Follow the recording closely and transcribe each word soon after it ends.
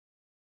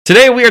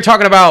Today we are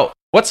talking about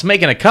what's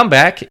making a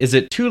comeback. Is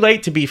it too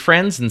late to be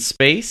friends in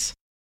space?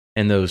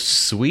 And those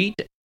sweet,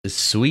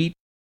 sweet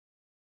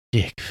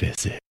dick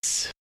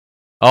physics.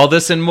 All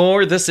this and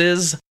more. This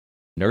is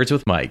Nerds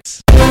with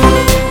Mics.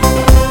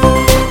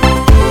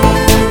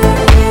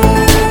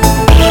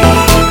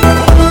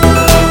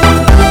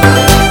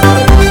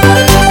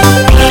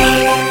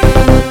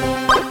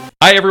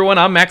 Hi everyone,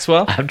 I'm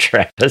Maxwell. I'm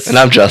Travis. And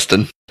I'm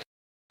Justin.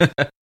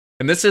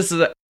 And this is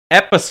the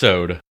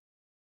episode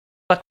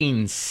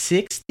fucking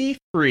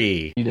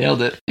 63. You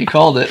nailed it. You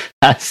called it.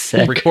 That's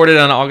sick. Recorded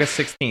on August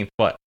 16th.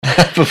 What?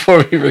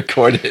 Before we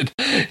recorded,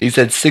 he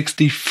said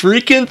 60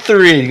 freaking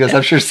 3. He goes,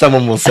 I'm sure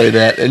someone will say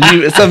that. And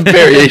it's some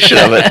variation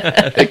of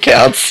it. It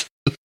counts.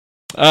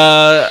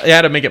 I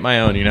had to make it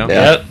my own, you know?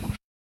 Yeah. Yep.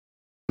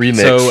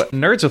 Remix. So,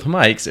 Nerds with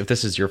Mics, if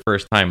this is your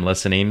first time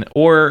listening,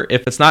 or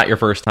if it's not your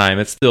first time,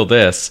 it's still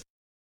this.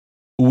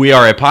 We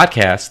are a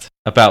podcast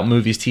about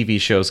movies,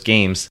 TV shows,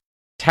 games,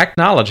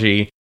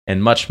 technology,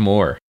 and much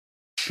more.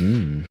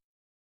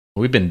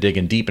 We've been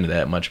digging deep into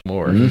that much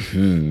more,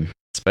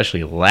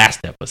 especially last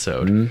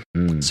episode.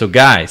 So,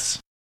 guys,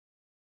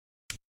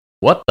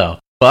 what the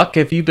fuck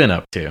have you been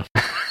up to?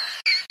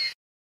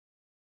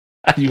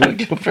 You want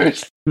to go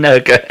first? No,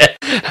 go ahead.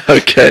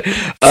 Okay.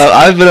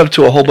 I've been up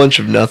to a whole bunch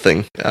of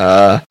nothing.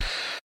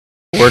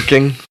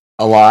 Working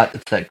a lot.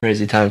 It's that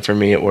crazy time for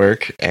me at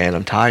work, and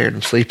I'm tired.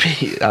 I'm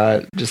sleepy.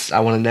 I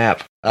want to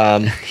nap.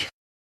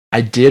 I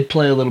did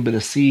play a little bit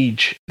of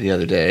Siege the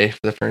other day for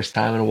the first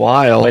time in a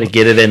while. Way to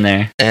get it in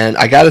there. And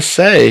I gotta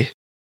say,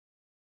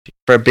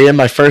 for being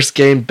my first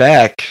game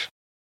back,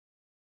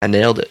 I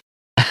nailed it.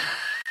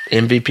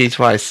 MVP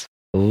twice.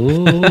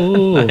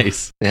 Ooh.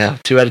 Nice. Yeah,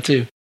 2 out of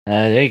 2.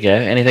 There you go.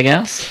 Anything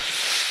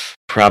else?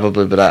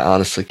 Probably, but I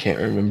honestly can't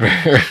remember.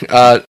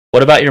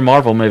 What about your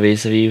Marvel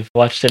movies? Have you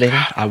watched anything?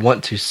 I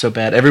want to so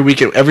bad. Every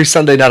weekend, every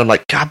Sunday night, I'm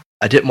like, God,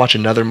 I didn't watch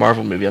another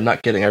Marvel movie. I'm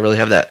not kidding. I really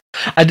have that.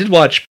 I did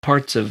watch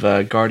parts of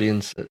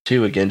Guardians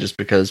 2 again, just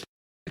because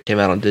it came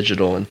out on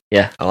digital, and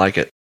yeah, I like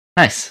it.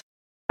 Nice.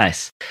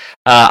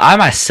 I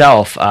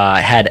myself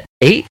had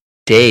 8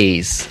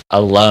 days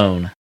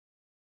alone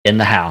in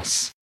the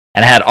house.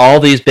 And I had all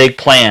these big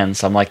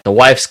plans. I'm like, the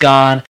wife's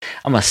gone.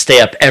 I'm going to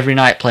stay up every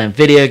night playing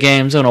video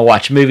games. I'm going to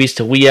watch movies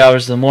till wee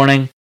hours in the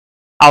morning.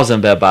 I was in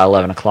bed by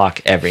 11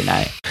 o'clock every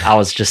night. I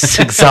was just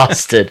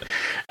exhausted.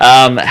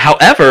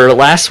 However,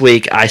 last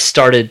week I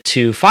started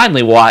to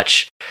finally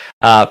watch,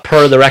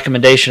 per the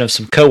recommendation of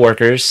some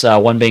coworkers,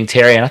 one being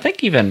Terry, and I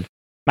think even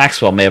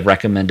Maxwell may have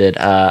recommended,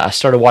 I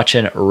started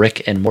watching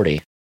Rick and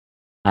Morty.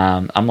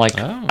 I'm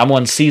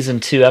on season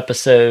 2,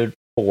 episode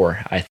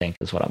 4, I think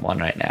is what I'm on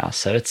right now.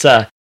 So it's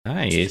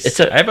nice.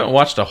 I haven't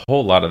watched a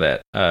whole lot of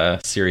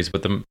that series,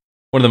 but one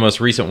of the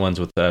most recent ones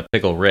with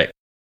Pickle Rick.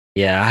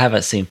 Yeah, I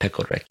haven't seen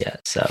Pickled Rick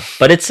yet,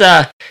 but it's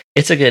a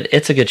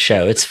good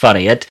show. It's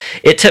funny.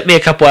 It took me a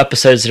couple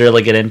episodes to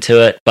really get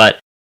into it, but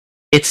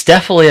it's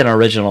definitely an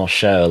original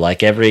show.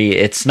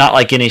 It's not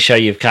like any show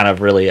you've kind of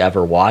really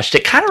ever watched.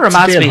 It kind of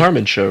reminds me. It's a Dan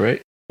Harmon show, right?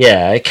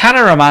 Yeah, it kind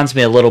of reminds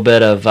me a little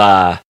bit of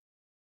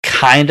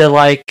kind of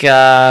like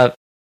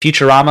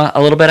Futurama,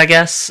 a little bit, I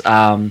guess.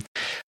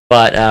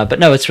 But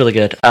no, it's really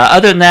good.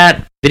 Other than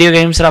that, video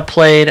games that I've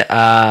played,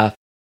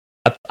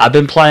 I've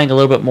been playing a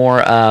little bit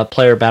more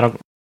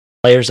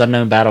Players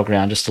Unknown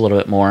Battleground, just a little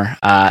bit more.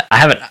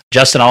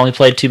 Justin, I only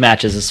played 2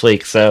 matches this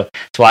week, so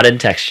that's why I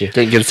didn't text you.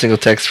 Didn't get a single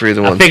text for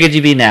either one. I figured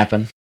you'd be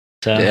napping.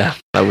 So. Yeah,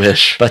 I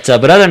wish. But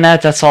other than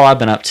that, that's all I've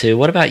been up to.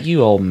 What about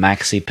you, old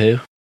Maxi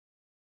Poo?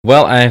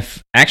 Well,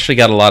 I've actually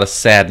got a lot of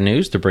sad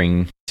news to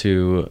bring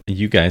to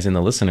you guys and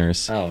the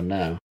listeners. Oh,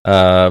 no.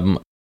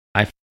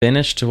 I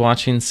finished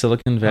watching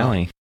Silicon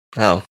Valley.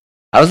 Oh.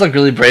 I was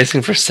really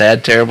bracing for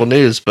sad, terrible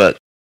news, but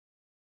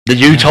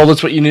you told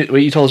us what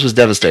you told us was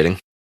devastating.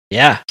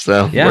 Yeah.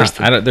 So yeah,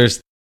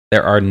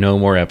 there are no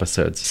more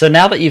episodes. So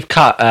now that you've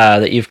caught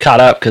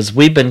up, because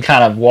we've been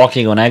kind of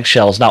walking on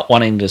eggshells, not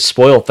wanting to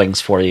spoil things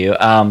for you.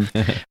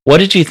 What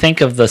did you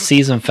think of the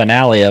season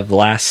finale of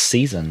last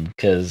season?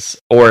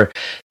 Or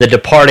The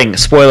Departing?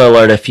 Spoiler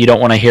alert! If you don't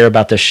want to hear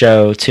about the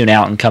show, tune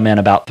out and come in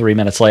about 3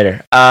 minutes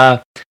later.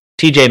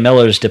 T.J.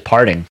 Miller's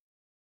departing.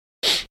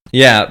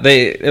 Yeah,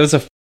 it was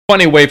a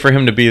funny way for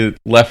him to be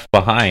left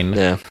behind.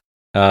 Yeah.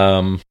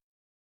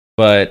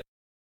 But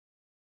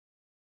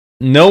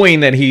knowing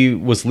that he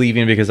was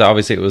leaving, because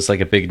obviously it was like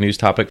a big news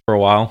topic for a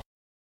while,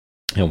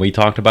 and we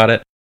talked about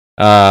it,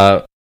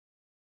 I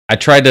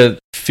tried to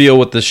feel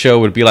what the show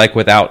would be like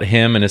without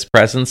him and his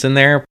presence in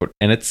there,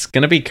 and it's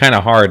going to be kind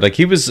of hard.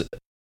 He was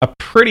a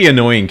pretty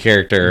annoying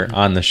character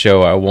on the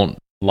show, I won't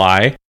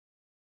lie,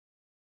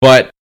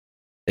 but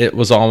it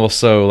was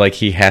also like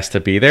he has to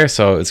be there,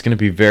 so it's going to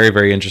be very,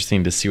 very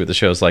interesting to see what the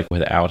show's like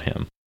without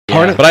him.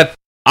 Yeah. But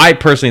I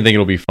personally think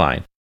it'll be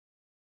fine.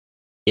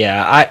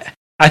 Yeah,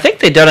 I think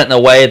they done it in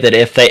a way that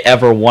if they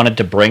ever wanted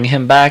to bring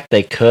him back,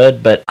 they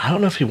could, but I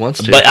don't know if he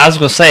wants to. But I was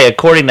going to say,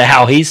 according to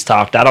how he's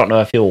talked, I don't know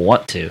if he'll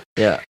want to.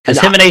 Yeah. Because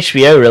him and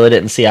HBO really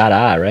didn't see eye to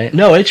eye, right?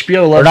 No,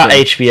 HBO loves Or not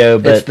him.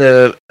 HBO, but... It's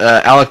the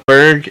Alec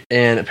Berg,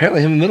 and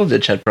apparently him and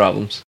Middleditch had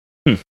problems.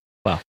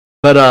 Wow.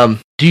 But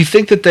Do you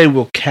think that they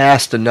will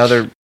cast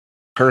another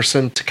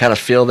person to kind of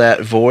fill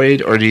that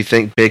void, or do you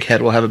think Big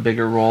Head will have a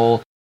bigger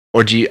role?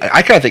 Or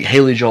I kind of think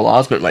Haley Joel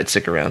Osment might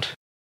stick around.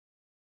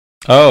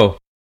 Oh,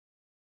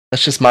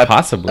 that's just my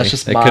possibly. That's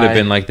just it could have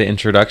been like the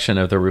introduction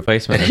of the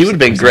replacement. He would have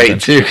been great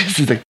too, because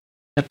he's like,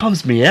 that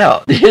bums me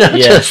out.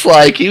 Just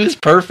like he was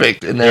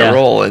perfect in that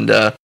role. And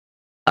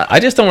I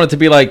just don't want it to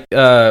be like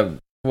what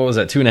was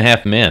that,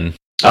 2.5 Men?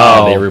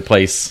 They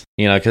replace,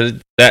 because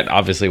that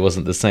obviously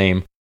wasn't the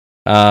same.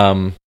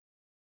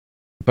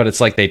 But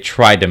it's like they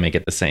tried to make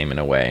it the same in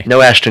a way.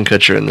 No Ashton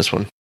Kutcher in this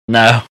one.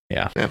 No.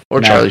 Yeah.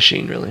 Or Charlie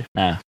Sheen, really.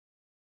 No.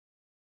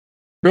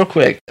 Real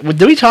quick,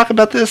 did we talk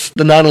about this?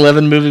 The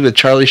 9/11 movie with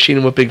Charlie Sheen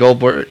and Whoopi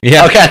Goldberg?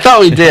 Yeah. Okay, I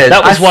thought we did.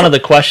 That was one of the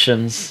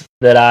questions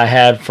that I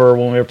had for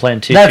when we were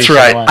playing 2. That's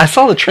right. I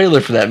saw the trailer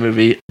for that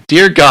movie.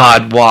 Dear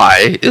God,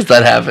 why is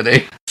that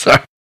happening?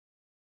 Sorry.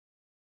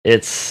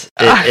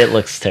 It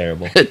looks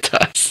terrible. It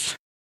does.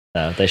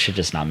 No, they should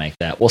just not make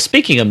that. Well,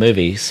 speaking of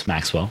movies,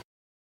 Maxwell.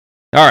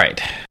 All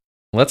right.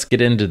 Let's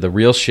get into the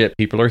real shit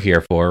people are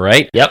here for,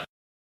 right? Yep.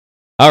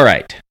 All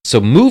right.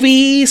 So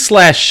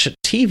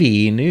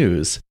movie/TV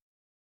news.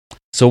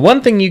 So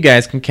one thing you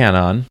guys can count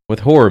on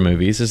with horror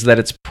movies is that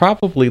it's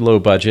probably low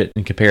budget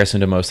in comparison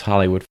to most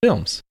Hollywood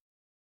films.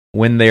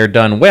 When they are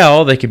done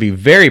well, they can be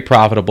very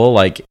profitable,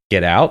 like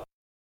Get Out.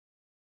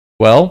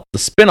 Well, the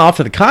spin-off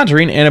of The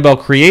Conjuring, Annabelle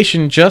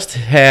Creation, just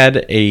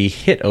had a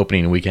hit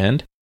opening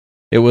weekend.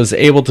 It was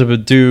able to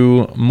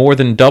do more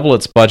than double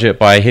its budget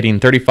by hitting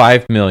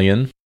 $35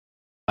 million.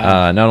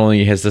 Not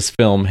only has this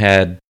film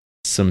made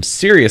some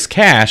serious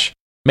cash,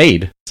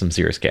 but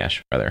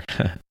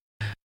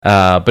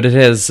it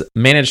has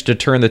managed to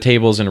turn the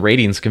tables in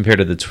ratings compared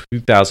to the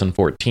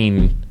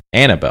 2014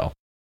 Annabelle.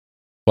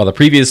 While the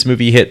previous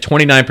movie hit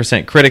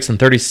 29% critics and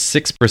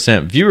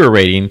 36% viewer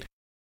rating,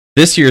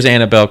 this year's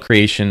Annabelle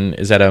Creation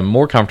is at a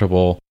more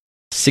comfortable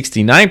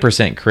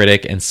 69%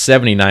 critic and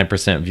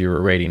 79%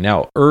 viewer rating.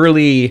 Now,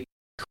 early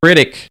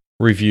critic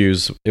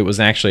reviews, it was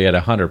actually at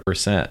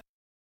 100%.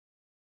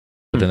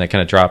 But then that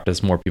kind of dropped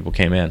as more people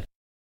came in.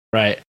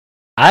 Right.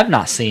 I've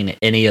not seen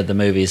any of the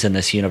movies in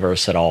this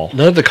universe at all.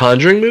 None of the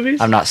Conjuring movies?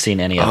 I've not seen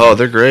any of them. Oh,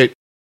 they're great.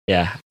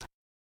 Yeah.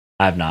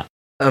 I've not.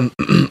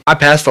 I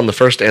passed on the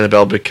first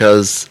Annabelle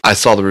because I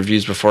saw the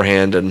reviews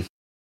beforehand and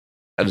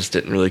I just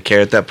didn't really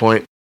care at that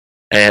point.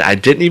 And I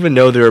didn't even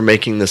know they were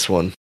making this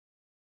one.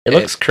 It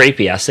looks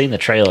creepy. I've seen the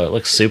trailer. It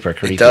looks super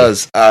creepy. It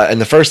does. And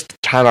the first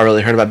time I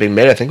really heard about it being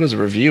made, I think it was a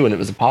review, and it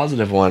was a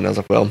positive one. I was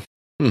like, well,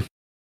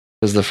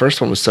 because the first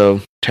one was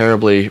so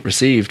terribly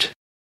received.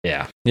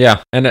 Yeah.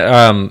 Yeah. And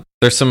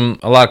there's a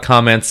lot of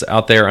comments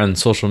out there on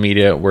social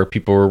media where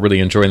people were really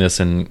enjoying this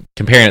and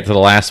comparing it to the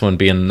last one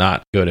being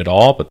not good at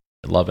all, but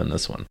loving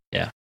this one.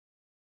 Yeah.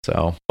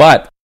 So,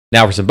 but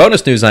now for some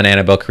bonus news on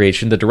Annabelle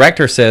Creation, the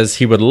director says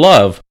he would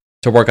love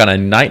to work on a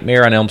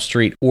Nightmare on Elm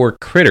Street or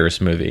Critters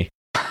movie.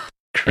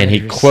 And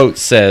he quote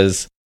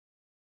says,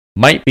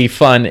 might be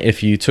fun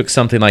if you took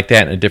something like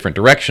that in a different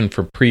direction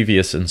for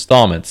previous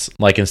installments.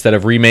 Like instead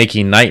of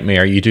remaking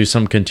Nightmare, you do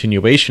some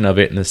continuation of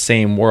it in the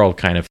same world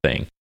kind of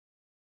thing.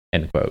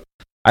 End quote.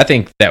 I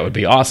think that would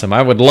be awesome.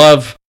 I would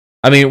love,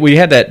 we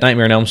had that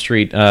Nightmare on Elm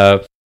Street,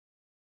 I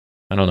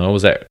don't know,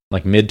 was that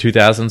like mid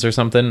 2000s or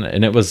something?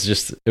 And it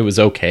was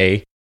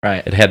okay.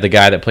 Right. It had the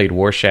guy that played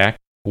Warshak.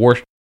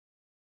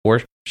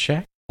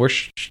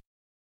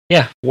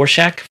 Yeah,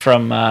 Warshak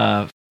from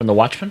The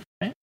Watchmen,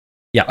 right?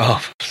 Yeah.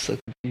 Oh, I'm so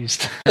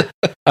confused.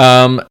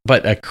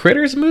 But a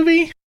Critters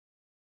movie?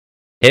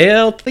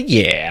 Hell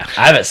yeah.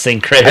 I haven't seen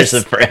Critters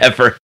in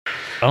forever.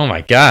 Oh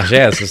my gosh,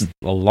 yeah, it's just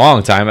a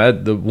long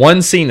time. The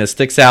one scene that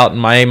sticks out in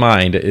my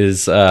mind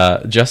is,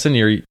 Justin,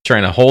 you're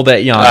trying to hold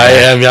that yawn. I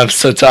am. I'm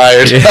so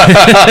tired.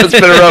 It's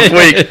been a rough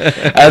week.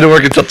 I had to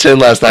work until 10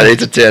 last night,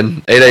 8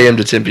 a.m.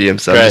 to 10 p.m.,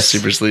 so I'm just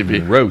super sleepy.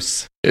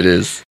 Gross. It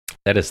is.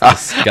 That is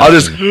disgusting. I'll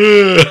just...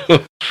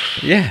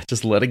 yeah,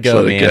 just let it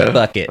go, man.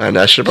 Fuck it.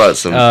 I should have brought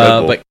some.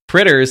 But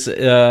Critters,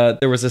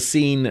 there was a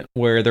scene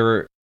where there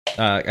were,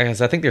 I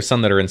think there's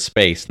some that are in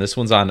space. This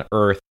one's on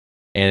Earth,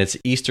 and it's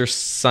Easter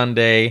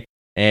Sunday,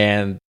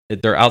 and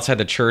they're outside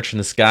the church, and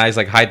this guy's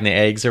like hiding the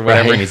eggs or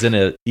whatever, and he's in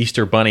an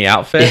Easter bunny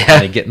outfit,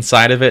 and they get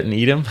inside of it and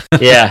eat him.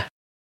 Yeah.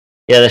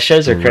 Yeah, the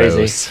shows are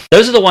crazy.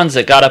 Those are the ones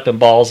that got up in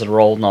balls and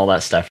rolled and all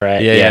that stuff,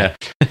 right? Yeah.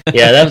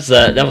 Yeah,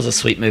 that was a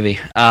sweet movie.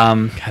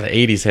 God, the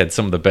 80s had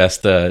some of the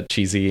best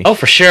cheesy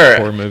for sure.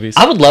 horror movies.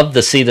 I would love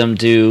to see them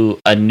do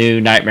a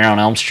new Nightmare on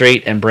Elm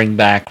Street and bring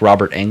back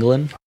Robert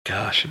Englund.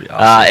 Gosh, it'd be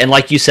awesome. And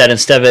like you said,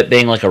 instead of it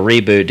being like a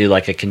reboot, do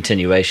like a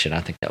continuation.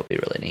 I think that would be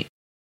really neat.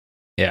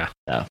 Yeah.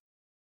 So.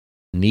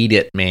 Need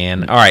it,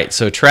 man. All right,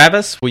 so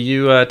Travis, will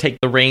you take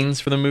the reins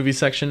for the movie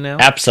section now?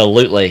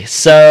 Absolutely.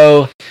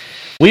 So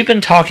we've been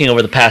talking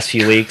over the past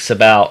few weeks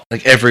about...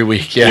 Like every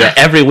week, yeah.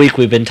 Every week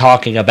we've been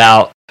talking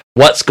about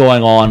what's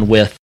going on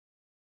with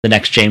the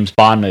next James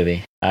Bond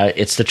movie.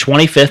 It's the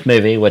 25th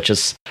movie, which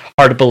is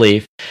hard to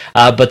believe,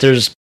 but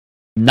there's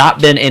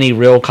not been any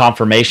real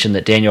confirmation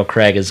that Daniel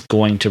Craig is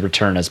going to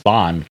return as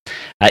Bond.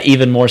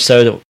 Even more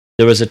so,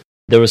 there was a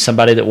there was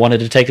somebody that wanted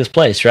to take his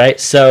place, right?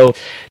 So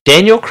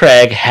Daniel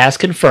Craig has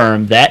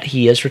confirmed that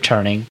he is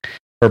returning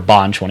for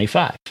Bond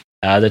 25.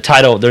 The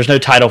title, there's no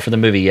title for the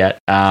movie yet.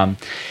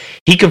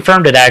 He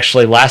confirmed it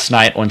actually last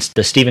night on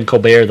the Stephen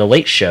Colbert The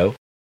Late Show,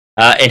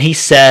 and he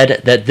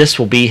said that this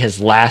will be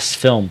his last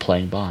film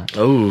playing Bond.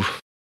 Oh,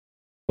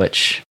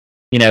 Which,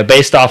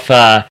 based off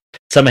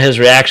some of his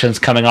reactions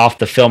coming off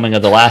the filming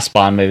of the last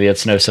Bond movie,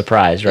 it's no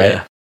surprise,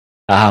 right?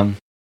 Yeah.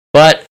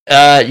 But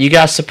you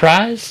guys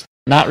surprised?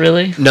 Not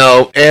really?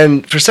 No,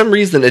 and for some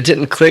reason it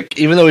didn't click,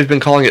 even though we've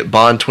been calling it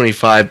Bond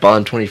 25,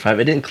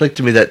 it didn't click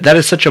to me that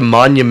is such a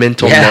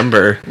monumental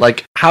number.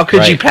 Like, how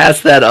could you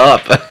pass that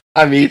up?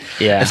 I mean,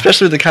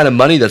 especially with the kind of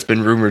money that's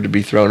been rumored to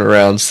be thrown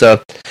around.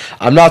 So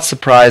I'm not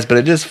surprised, but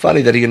it is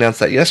funny that he announced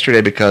that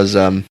yesterday because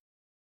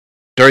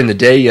during the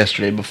day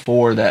yesterday,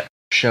 before that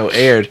show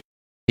aired,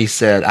 he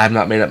said, I have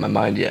not made up my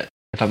mind yet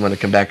if I'm going to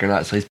come back or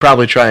not. So he's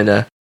probably trying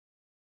to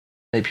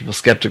make people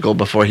skeptical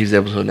before he's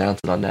able to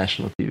announce it on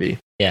national TV.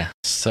 Yeah.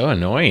 So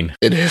annoying.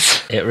 It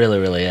is. It really,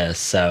 really is.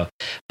 So,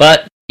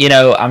 but,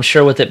 I'm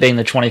sure with it being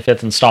the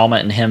 25th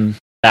installment and him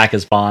back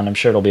as Bond, I'm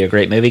sure it'll be a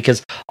great movie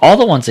because all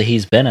the ones that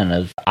he's been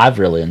in I've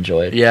really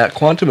enjoyed. Yeah,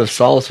 Quantum of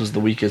Solace was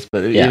the weakest,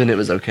 but even it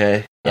was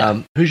okay.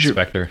 Yeah. Who's your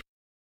Spectre?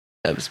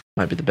 That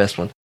might be the best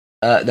one.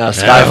 No,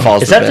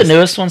 Skyfall's Is that the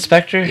newest one,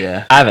 Spectre?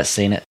 Yeah. I haven't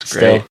seen it.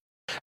 Great.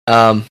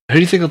 Who do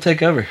you think will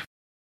take over?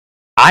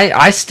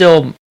 I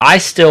still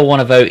want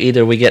to vote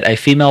either we get a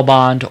female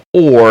Bond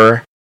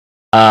or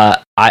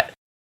I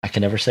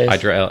can never say this.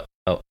 Hydra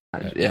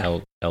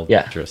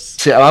Yeah.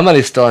 See, my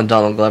money's still on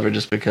Donald Glover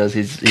just because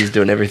he's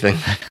doing everything.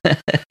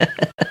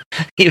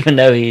 Even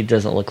though he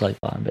doesn't look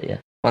like Bond, but yeah.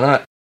 Why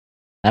not?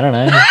 I don't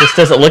know. He just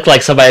doesn't look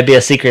like somebody to be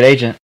a secret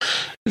agent.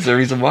 Is there a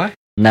reason why?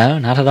 No,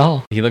 not at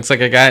all. He looks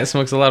like a guy that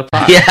smokes a lot of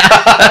pot. Yeah.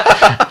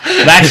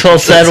 Maxwell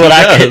said what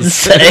I couldn't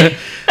say.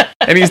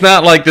 And he's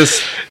not like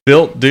this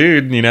built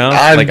dude,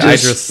 I'm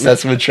just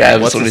messing with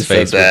Travis what's when he his said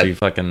face that. would be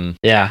fucking...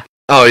 Yeah.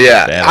 Oh,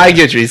 yeah. Bad I man.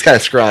 get you. He's kind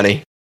of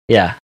scrawny.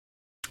 Yeah.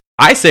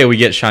 I say we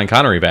get Sean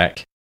Connery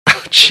back.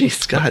 Oh,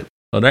 jeez, God.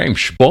 The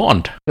name's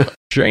Bond.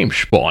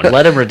 James Bond.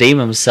 Let him redeem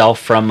himself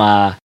from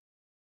League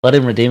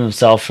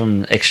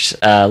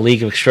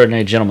of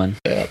Extraordinary Gentlemen.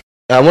 Yeah.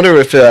 I wonder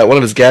if one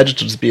of his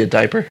gadgets would just be a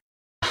diaper.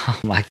 Oh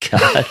my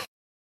god.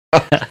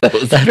 That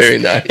was very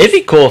nice. It'd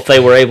be cool if they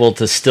were able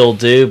to still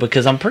do,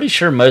 because I'm pretty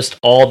sure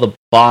all the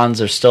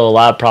Bonds are still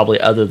alive, probably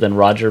other than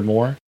Roger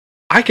Moore.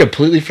 I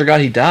completely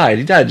forgot he died.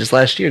 He died just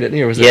last year, didn't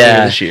he? Or was it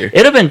earlier this year?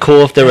 It'd have been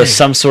cool if there was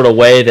some sort of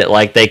way that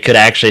like they could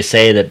actually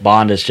say that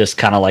Bond is just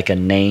kind of like a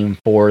name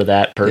for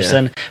that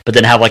person, but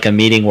then have like a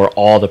meeting where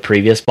all the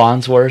previous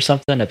Bonds were or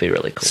something. That'd be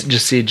really cool.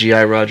 Just see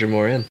G.I. Roger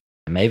Moore in.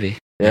 Maybe.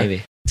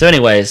 So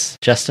anyways,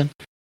 Justin?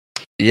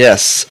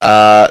 Yes.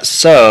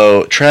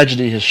 So,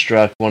 tragedy has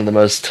struck one of the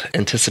most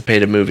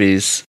anticipated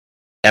movies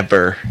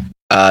ever,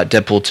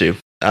 Deadpool 2.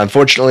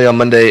 Unfortunately, on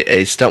Monday,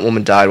 a stunt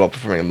woman died while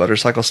performing a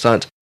motorcycle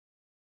stunt.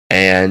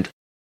 And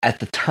at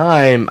the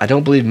time, I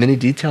don't believe many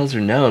details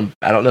are known.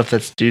 I don't know if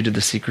that's due to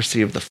the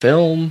secrecy of the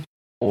film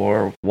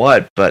or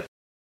what, but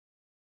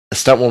the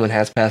stunt woman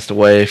has passed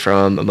away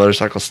from a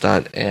motorcycle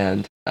stunt,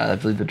 and I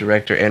believe the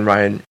director and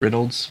Ryan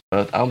Reynolds,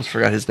 both, I almost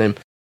forgot his name,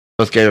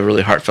 both gave a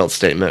really heartfelt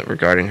statement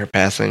regarding her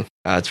passing.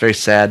 It's very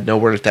sad. No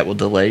word if that will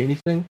delay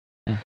anything,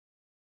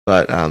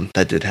 but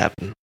that did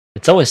happen.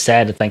 It's always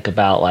sad to think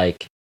about,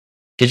 like,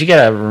 because you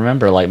gotta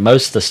remember, like,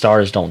 most of the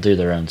stars don't do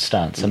their own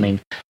stunts. Mm-hmm. I mean,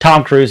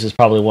 Tom Cruise is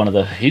probably one of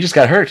the... He just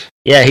got hurt.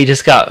 Yeah, he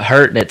just got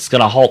hurt, and it's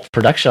gonna halt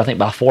production, I think,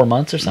 by 4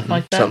 months or something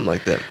like that. Something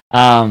like that.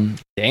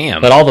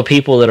 Damn. But all the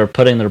people that are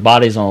putting their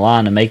bodies on the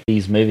line to make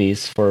these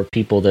movies for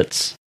people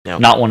that's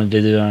not wanting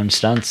to do their own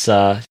stunts,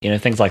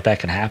 things like that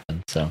can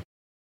happen. So,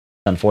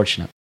 it's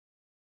unfortunate.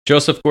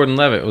 Joseph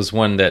Gordon-Levitt was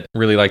one that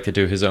really liked to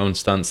do his own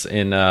stunts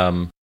in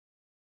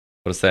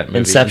what's that movie?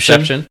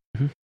 Inception.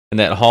 Mm-hmm. In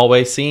that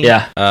hallway scene,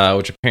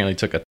 which apparently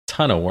took a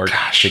ton of work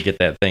to get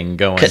that thing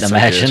going. Couldn't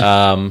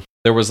imagine.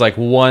 There was like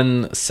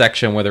one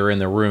section where they were in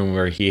the room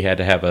where he had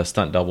to have a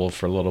stunt double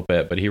for a little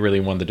bit, but he really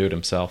wanted to do it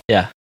himself.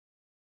 Yeah.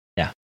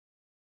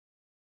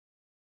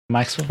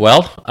 Maxwell?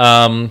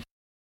 Well,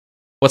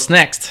 what's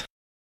next?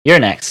 You're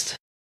next.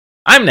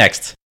 I'm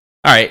next.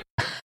 All right.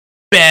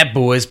 Bad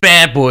boys,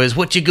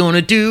 what you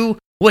gonna do?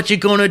 What you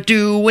gonna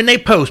do when they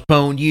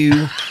postpone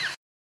you?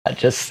 I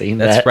just seen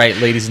That's that. right,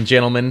 ladies and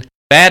gentlemen.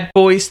 Bad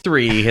Boys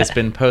 3 has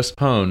been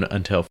postponed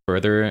until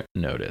further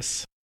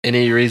notice.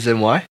 Any reason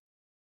why?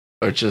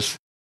 Or just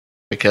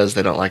because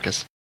they don't like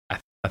us? I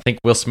think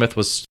Will Smith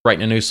was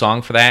writing a new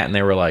song for that, and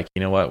they were like, you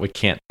know what? We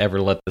can't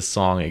ever let this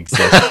song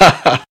exist.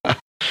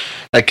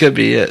 That could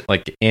be it.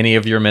 Like any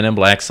of your Men in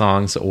Black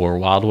songs or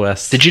Wild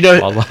West. Did you know?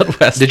 Wild Wild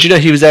West. Did you know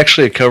he was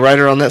actually a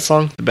co-writer on that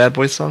song, the Bad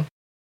Boys song?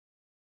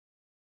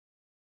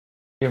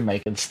 You're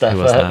making stuff He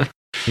was up. not.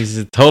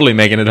 He's totally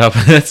making it up.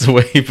 That's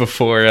way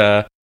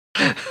before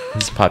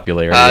his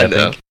popularity, I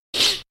think.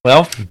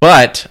 Well,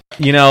 but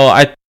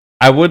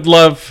I would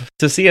love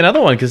to see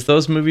another one because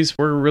those movies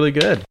were really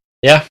good.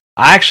 Yeah,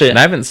 And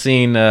I haven't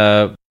seen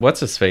what's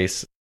his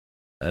face,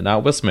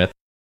 not Will Smith,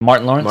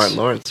 Martin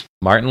Lawrence.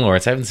 Martin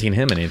Lawrence. I haven't seen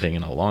him in anything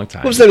in a long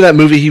time. What was the name of that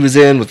movie he was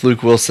in with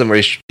Luke Wilson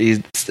where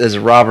he's as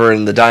a robber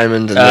in the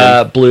diamond? And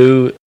then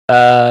Blue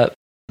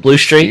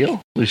Streak.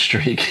 Steel? Blue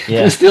Streak.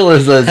 Yeah. Blue Steel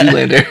is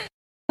Zoolander.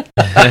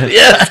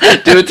 Yes,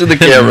 do it to the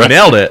camera.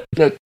 Nailed it.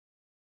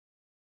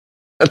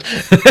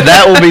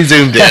 That will be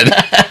zoomed in.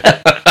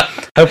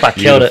 Hope I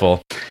killed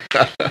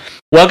it.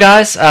 Well,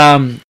 guys,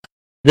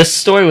 this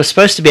story was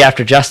supposed to be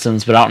after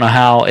Justin's, but I don't know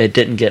how it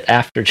didn't get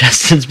after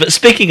Justin's. But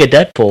speaking of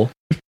Deadpool,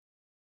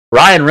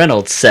 Ryan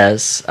Reynolds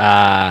says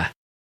that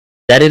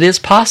it is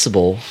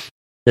possible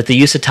that the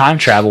use of time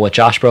travel with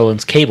Josh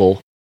Brolin's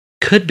Cable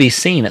could be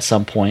seen at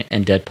some point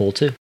in Deadpool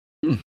 2.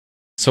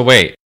 So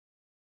wait,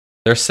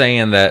 they're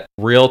saying that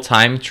real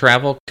time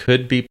travel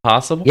could be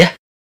possible? Yeah.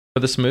 For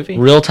this movie?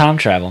 Real time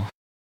travel.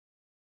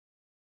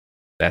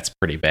 That's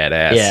pretty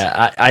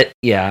badass.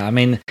 Yeah, I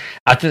mean,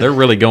 I think they're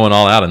really going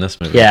all out in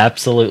this movie. Yeah,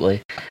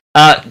 absolutely.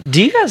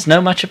 Do you guys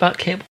know much about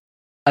Cable?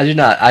 I do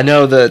not. I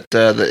know that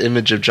the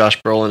image of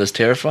Josh Brolin is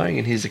terrifying,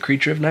 and he's a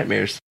creature of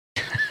nightmares.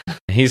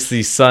 He's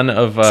the son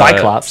of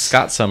Cyclops.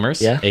 Scott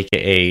Summers,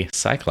 a.k.a.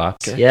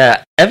 Cyclops. Okay.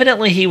 Yeah,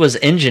 evidently he was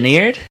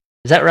engineered.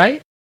 Is that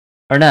right?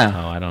 Or no?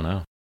 Oh, I don't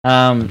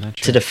know.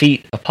 To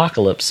defeat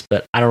Apocalypse,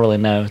 but I don't really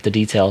know the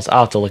details.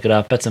 I'll have to look it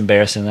up. That's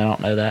embarrassing. I don't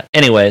know that.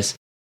 Anyways,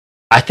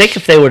 I think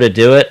if they were to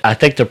do it, I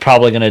think they're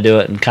probably going to do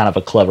it in kind of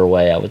a clever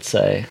way, I would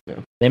say. Yeah.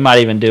 They might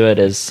even do it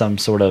as some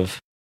sort of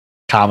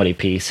comedy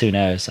piece. Who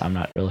knows? I'm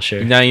not real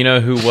sure. Now, you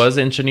know who was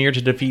engineered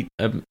to defeat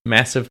a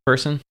massive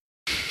person?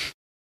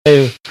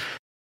 Who?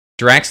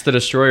 Drax the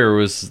Destroyer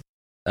was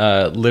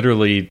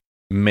literally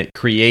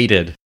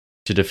created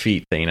to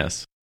defeat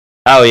Thanos.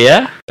 Oh,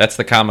 yeah? That's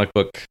the comic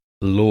book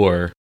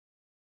lore.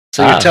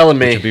 So you're telling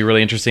me... Which would be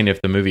really interesting if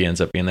the movie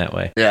ends up being that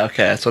way. Yeah,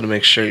 okay. I just want to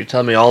make sure. You're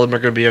telling me all of them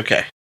are going to be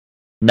okay.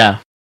 No.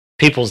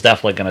 People's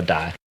definitely going to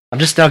die. I'm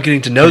just now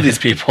getting to know these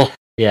people.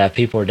 Yeah,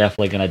 people are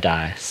definitely going to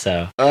die,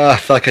 so... I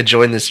feel like I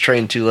joined this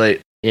train too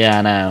late. Yeah,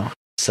 I know.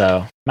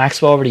 So,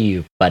 Maxwell, over to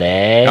you, buddy.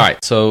 All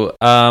right, so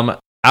out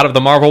of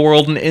the Marvel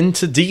world and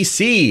into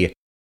DC.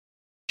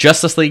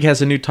 Justice League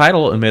has a new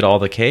title amid all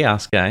the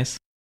chaos, guys.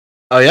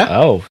 Oh, yeah?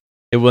 Oh.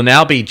 It will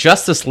now be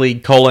Justice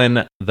League: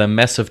 The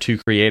Mess of Two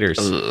Creators.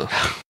 Ugh.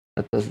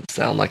 That doesn't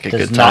sound like a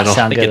Does good not title.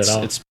 sound good at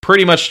all. It's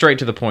pretty much straight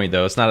to the point,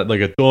 though. It's not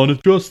like a Dawn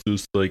of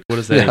Justice. Like, what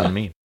does that even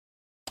mean?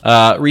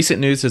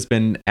 Recent news has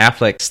been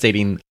Affleck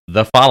stating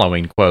the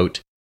following, quote,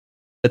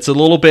 "It's a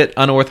little bit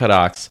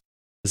unorthodox.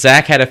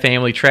 Zack had a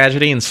family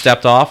tragedy and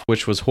stepped off,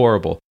 which was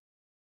horrible.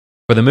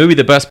 For the movie,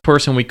 the best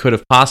person we could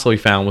have possibly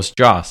found was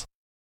Joss.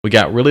 We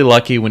got really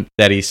lucky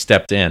that he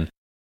stepped in.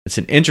 It's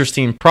an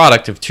interesting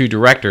product of two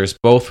directors,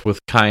 both with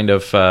kind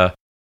of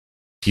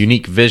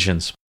unique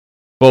visions,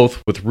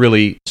 both with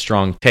really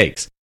strong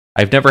takes.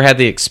 I've never had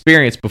the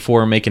experience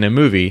before making a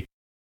movie.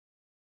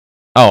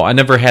 I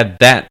never had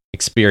that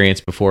experience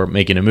before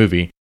making a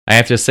movie. I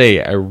have to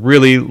say, I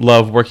really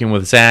love working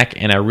with Zack,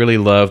 and I really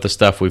love the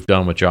stuff we've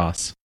done with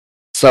Joss."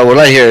 So what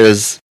I hear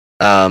is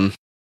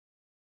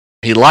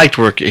he loved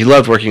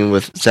working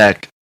with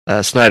Zack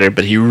Snyder,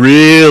 but he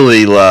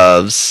really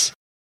loves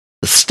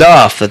the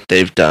stuff that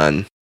they've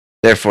done.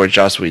 Therefore,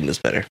 Joss Whedon is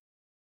better.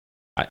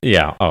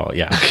 Yeah. Oh,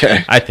 yeah.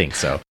 Okay. I think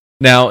so.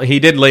 Now, he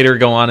did later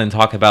go on and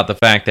talk about the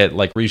fact that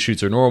like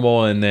reshoots are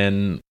normal, and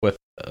then with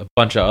a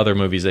bunch of other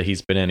movies that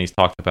he's been in, he's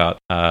talked about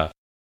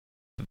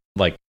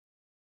like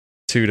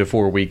 2 to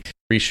 4 week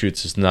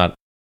reshoots is not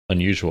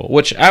unusual,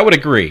 which I would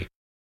agree.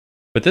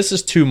 But this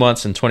is 2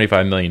 months and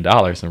 $25 million in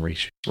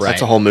reshoots. Right.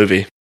 That's a whole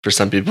movie for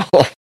some people.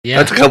 Yeah.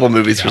 That's a couple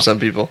movies for some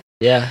people.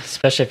 Yeah,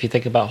 especially if you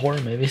think about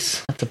horror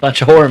movies. That's a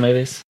bunch of horror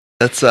movies.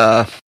 That's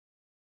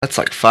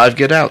like 5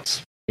 Get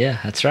Outs. Yeah,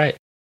 that's right.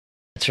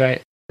 That's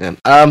right. Yeah.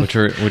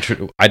 Which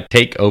I'd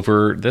take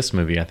over this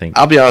movie, I think.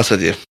 I'll be honest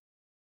with you.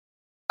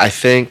 I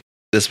think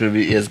this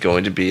movie is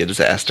going to be a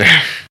disaster.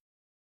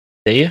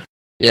 Do you?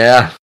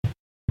 Yeah.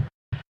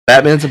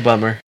 Batman's a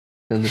bummer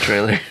in the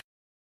trailer.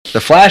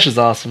 The Flash is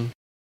awesome.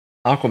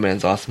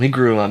 Aquaman's awesome. He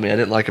grew on me. I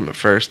didn't like him at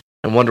first.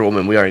 And Wonder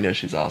Woman, we already know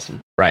she's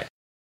awesome. Right.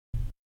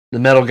 The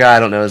metal guy, I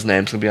don't know his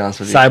name, to be honest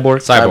with you.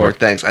 Cyborg.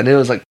 Thanks. I knew it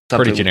was like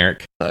something pretty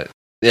generic.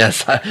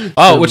 Yes.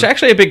 Which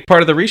actually a big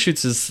part of the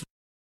reshoots is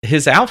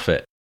his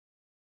outfit.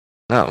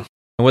 Oh.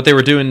 And what they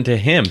were doing to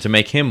him to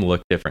make him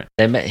look different.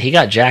 He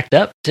got jacked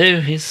up too.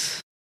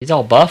 He's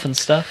all buff and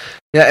stuff.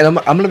 Yeah, and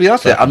I'm going to be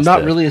honest with you. I'm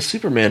not really a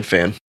Superman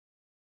fan.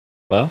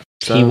 Well,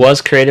 he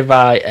was created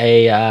by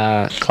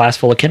a class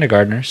full of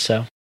kindergartners,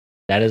 so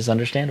that is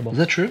understandable. Is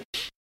that true?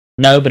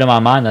 No, but in my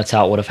mind, that's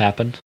how it would have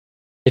happened.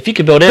 If you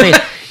could build any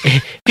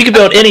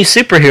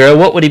superhero,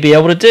 what would he be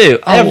able to do?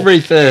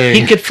 Everything.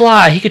 He could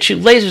fly. He could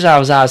shoot lasers out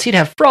of his eyes. He'd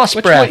have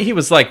frost breath. He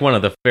was like one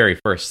of the very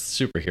first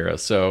superheroes.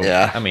 So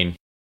yeah. I mean, of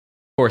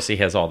course, he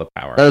has all the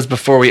power. That was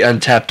before we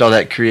untapped all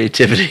that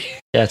creativity.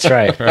 That's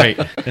right. Right.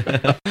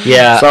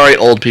 Yeah. Sorry,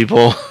 old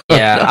people.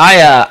 Yeah.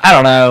 I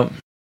don't know.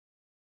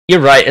 You're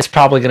right. It's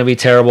probably going to be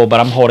terrible, but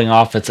I'm holding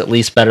off. It's at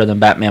least better than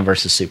Batman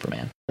versus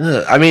Superman.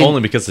 I mean,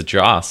 only because of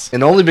Joss,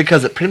 and only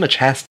because it pretty much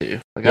has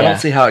to. Like, I don't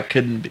see how it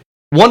couldn't be.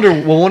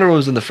 Wonder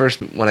was in the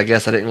first one. I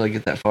guess I didn't really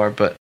get that far,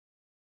 but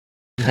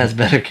it has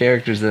better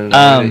characters than it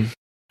already.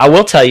 I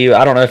will tell you,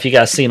 I don't know if you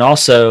guys seen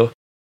also,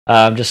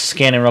 I'm just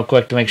scanning real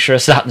quick to make sure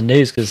it's not in the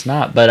news because it's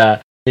not,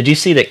 but did you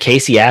see that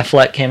Casey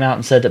Affleck came out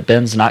and said that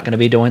Ben's not going to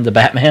be doing the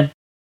Batman?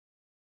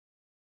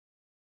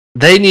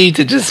 They need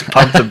to just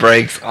pump the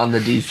brakes on the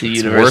DC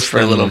universe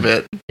for a little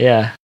bit.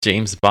 Yeah.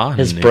 James Bond.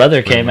 His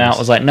brother came out and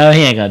was like, no,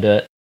 he ain't going to do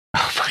it.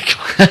 Oh my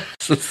god.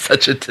 This is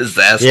such a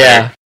disaster.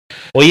 Yeah.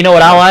 Well, you know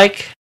what I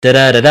like?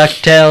 Da-da-da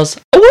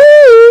DuckTales.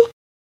 Woo!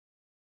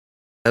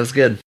 That was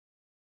good.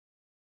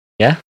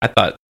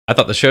 I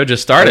thought the show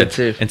just started.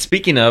 Too. And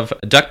speaking of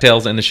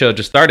DuckTales and the show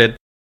just started,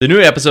 the new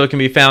episode can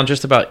be found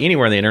just about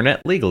anywhere on the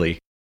internet legally.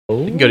 Ooh.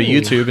 You can go to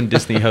YouTube, and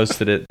Disney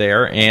hosted it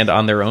there and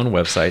on their own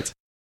websites.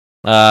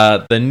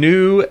 The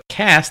new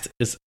cast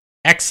is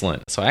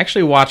excellent. So I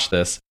actually watched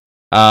this.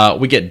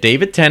 We get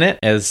David Tennant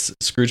as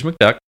Scrooge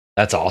McDuck.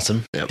 That's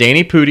awesome. Yep.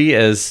 Danny Pudi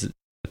as,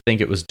 I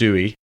think it was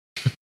Dewey.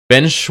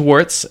 Ben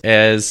Schwartz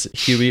as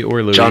Huey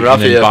or Louie. John and then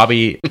Raphael.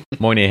 Bobby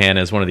Moynihan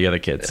as one of the other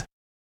kids.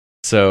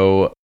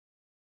 So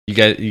you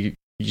guys,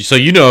 so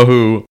you know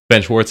who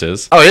Ben Schwartz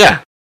is. Oh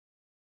yeah.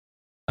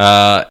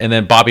 And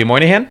then Bobby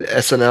Moynihan.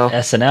 SNL.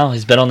 SNL.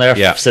 He's been on there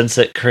Yeah. since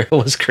it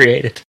was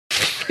created.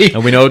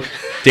 And we know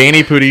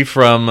Danny Pudi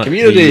from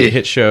Community. the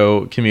hit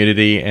show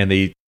Community and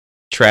the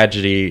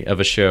tragedy of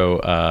a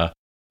show.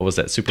 What was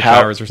that?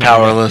 Superpowers or something?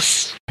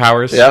 Powerless.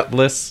 Powers. Yep.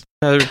 Powerless.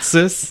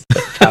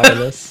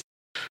 Powerless.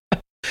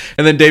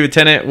 And then David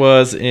Tennant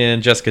was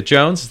in Jessica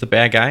Jones as the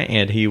bad guy,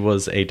 and he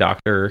was a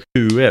Doctor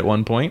Who at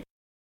one point.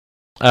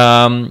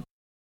 And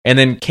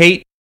then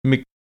Kate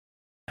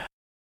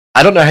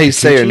I don't know how you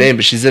say her Micucci? name,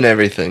 but she's in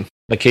everything.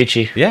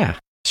 Makuchi. yeah,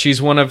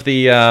 she's one of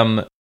the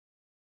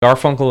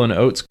Garfunkel and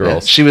Oates Yeah,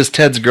 girls. she was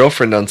Ted's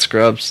girlfriend on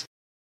Scrubs.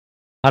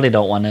 Hottie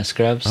don't want no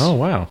scrubs. Oh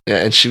wow. Yeah,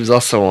 and she was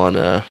also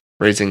on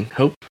Raising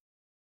Hope.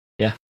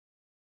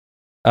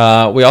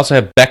 We also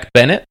have Beck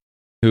Bennett,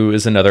 who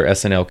is another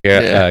SNL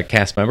Yeah.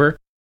 cast member,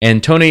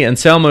 and Tony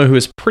Anselmo, who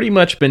has pretty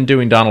much been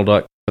doing Donald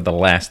Duck for the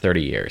last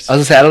 30 years. I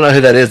was gonna say I don't know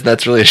who that is, and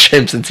that's really a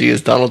shame since he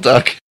is Donald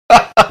Duck.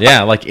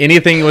 Yeah, like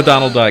anything with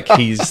Donald Duck,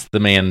 he's the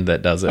man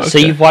that does it. So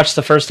you've watched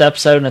the first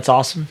episode and it's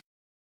awesome?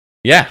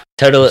 Yeah.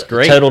 Total It's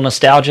great. total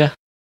nostalgia?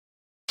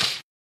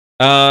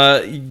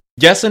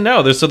 Yes and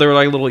no. There were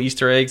like little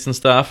Easter eggs and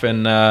stuff,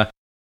 and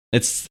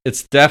it's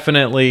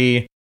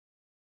definitely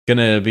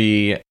gonna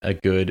be a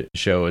good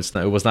show. It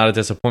was not a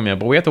disappointment,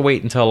 but we have to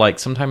wait until like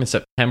sometime in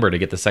September to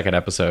get the second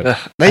episode.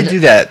 They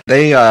do that.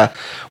 They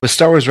with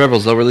Star Wars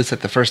Rebels, they'll release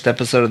like the first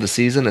episode of the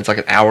season. It's like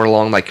an hour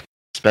long like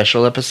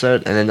special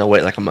episode, and then they'll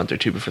wait like a month or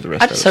two before the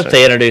rest. I of just it hope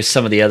they introduce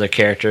some of the other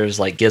characters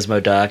like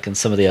Gizmo Duck and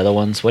some of the other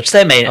ones, which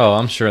they made. Oh,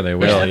 I'm sure they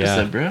will. Yeah.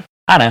 episode, bro.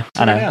 I know.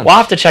 around. Well,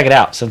 I'll have to check it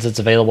out since it's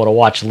available to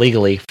watch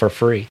legally for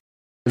free.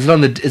 Is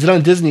it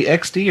on Disney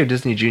XD or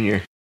Disney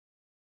Junior?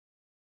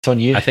 It's on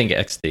you. I think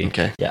XD.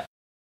 Okay. Yeah.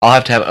 I'll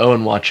have to have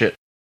Owen watch it.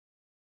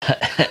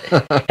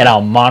 And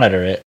I'll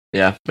monitor it.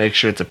 Yeah, make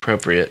sure it's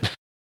appropriate.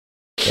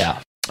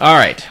 Yeah. All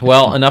right.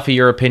 Well, enough of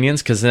your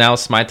opinions, because now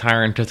it's my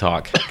turn to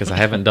talk, because I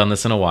haven't done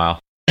this in a while.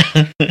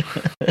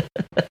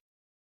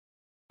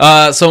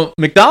 So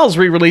McDonald's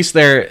re-released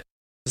their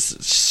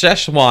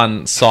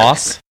Szechuan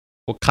sauce.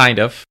 Well, kind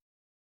of.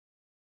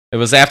 It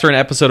was after an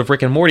episode of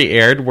Rick and Morty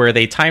aired where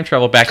they time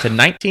traveled back to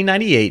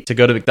 1998 to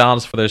go to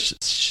McDonald's for their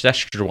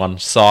Szechuan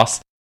sauce.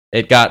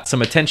 It got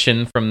some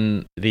attention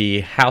from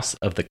the House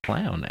of the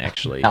Clown,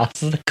 actually.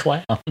 House of the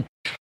Clown.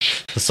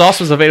 The sauce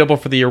was available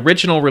for the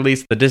original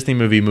release of the Disney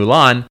movie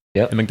Mulan.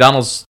 Yep. And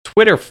McDonald's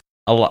Twitter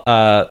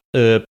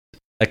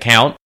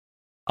account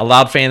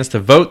allowed fans to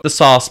vote the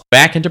sauce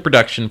back into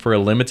production for a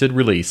limited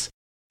release.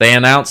 They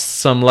announced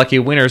some lucky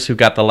winners who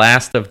got the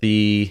last of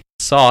the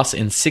sauce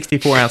in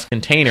 64-ounce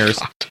containers,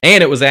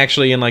 and it was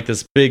actually in like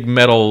this big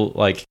metal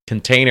like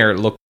container.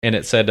 And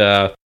it said,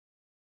 "What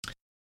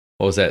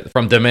was that?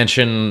 From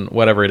Dimension,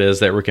 whatever it is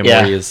that Rick and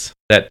Morty is."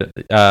 That,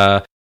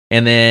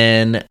 and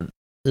then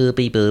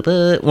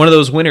one of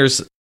those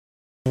winners'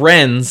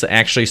 friends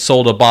actually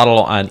sold a bottle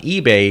on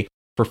eBay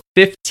for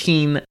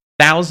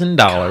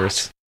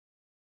 $15,000,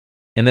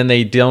 and then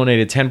they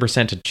donated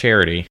 10% to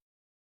charity,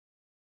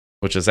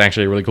 which is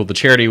actually really cool. The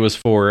charity was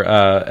for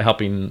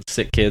helping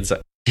sick kids.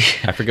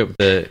 I forget what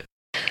the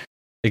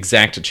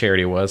exact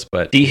charity was,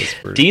 but Do it was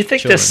for you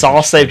think children. this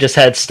sauce they've just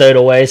had stowed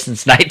away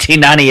since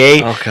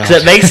 1998? Oh, Because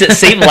it makes it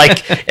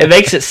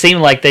seem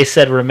like they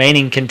said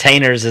remaining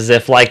containers as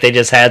if like they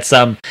just had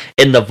some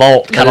in the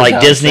vault, kind of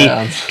like Disney,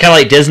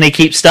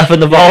 keeps stuff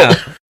in the vault.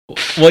 Yeah.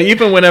 Well,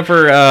 even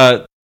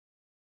whenever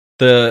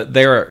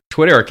their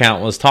Twitter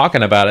account was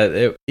talking about it,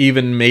 it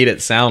even made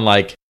it sound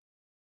like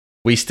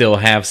we still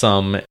have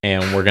some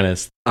and we're gonna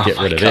get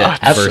rid of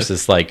it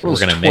versus like we're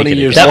gonna make it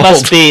again.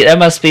 That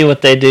must be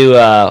what they do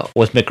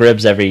with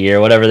McRibs every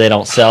year. Whatever they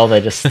don't sell, they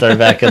just throw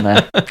back in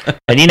there.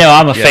 And you know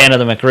I'm a fan of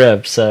the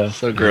McRib, so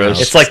gross.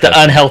 it's like the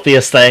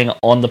unhealthiest thing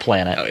on the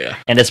planet. Oh yeah,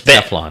 and it's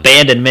Teflon.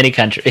 banned in many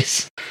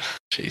countries.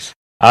 Jeez.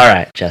 All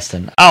right,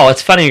 Justin. Oh,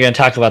 it's funny you're going to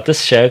talk about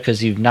this show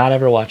because you've not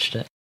ever watched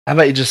it. How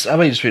about you just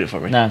read it for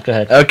me? No, go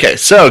ahead. Okay,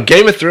 so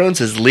Game of Thrones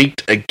has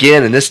leaked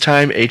again, and this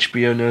time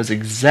HBO knows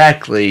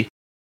exactly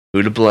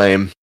who to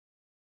blame.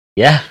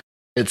 Yeah.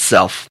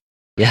 Itself.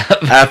 Yeah.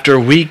 After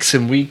weeks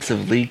and weeks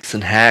of leaks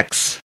and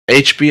hacks,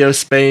 HBO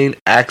Spain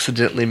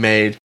accidentally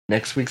made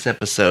next week's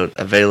episode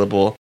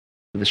available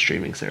for the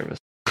streaming service.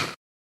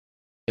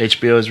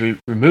 HBO has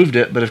removed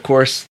it, but of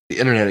course, the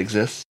internet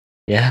exists.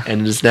 Yeah.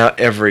 And it is now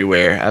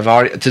everywhere.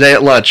 Today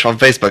at lunch on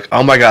Facebook,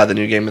 oh my god, the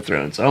new Game of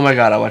Thrones. Oh my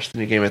god, I watched the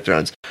new Game of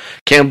Thrones.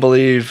 Can't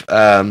believe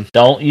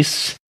Don't you...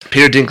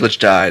 Peter Dinklage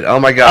died. Oh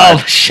my god. Oh,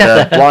 shut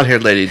the up.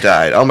 blonde-haired lady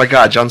died. Oh my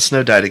god, Jon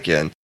Snow died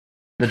again.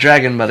 The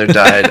Dragon Mother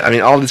died. I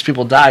mean, all these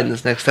people died in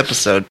this next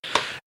episode,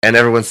 and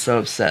everyone's so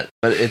upset.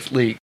 But it's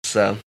leaked,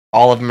 so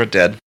all of them are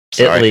dead.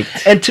 Sorry. It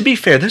leaked. And to be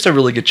fair, there's a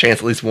really good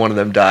chance at least one of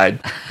them died.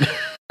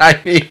 I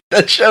mean,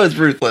 that show is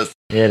ruthless.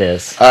 It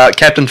is.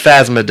 Captain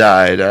Phasma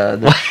died. I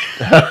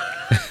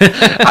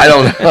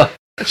don't know.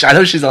 I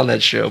know she's on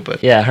that show,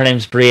 but Yeah, her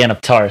name's Brienne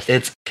of Tarth.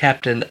 it's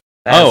Captain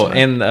Phasma. Oh,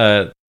 and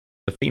the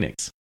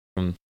Phoenix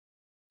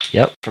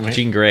Yep. from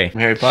Jean Grey.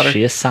 Harry Potter.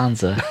 She is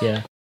Sansa,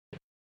 yeah.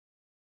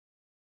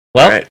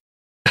 Well, All right.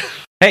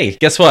 Hey,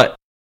 guess what?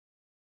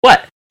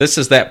 what? This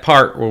is that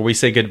part where we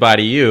say goodbye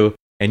to you,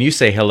 and you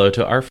say hello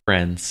to our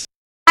friends.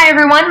 Hi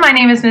everyone, my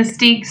name is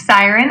Mystique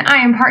Siren. I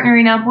am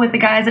partnering up with the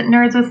guys at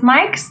Nerds with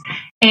Mics,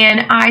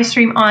 and I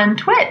stream on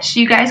Twitch.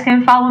 You guys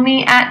can follow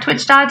me at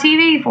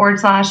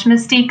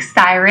twitch.tv/Mystique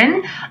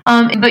Siren.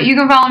 But you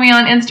can follow me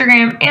on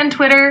Instagram and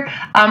Twitter.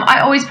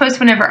 I always post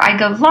whenever I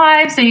go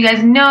live, so you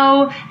guys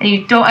know and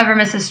you don't ever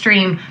miss a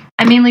stream.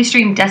 I mainly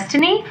stream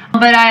Destiny,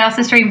 but I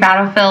also stream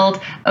Battlefield,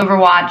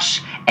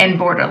 Overwatch, and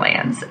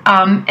Borderlands.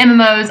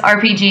 MMOs,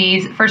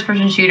 RPGs,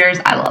 first-person shooters,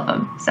 I love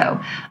them. So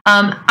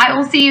I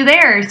will see you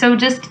there. So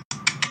just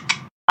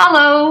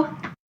follow.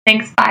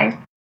 Thanks, bye.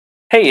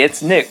 Hey,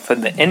 it's Nick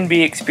from the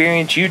NB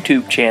Experience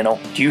YouTube channel.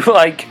 Do you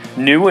like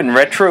new and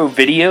retro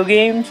video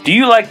games? Do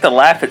you like to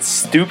laugh at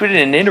stupid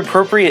and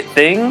inappropriate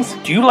things?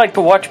 Do you like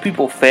to watch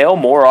people fail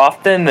more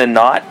often than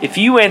not? If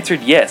you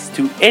answered yes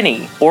to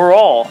any or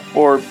all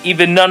or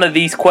even none of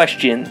these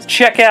questions,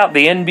 check out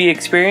the NB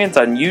Experience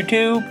on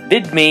YouTube,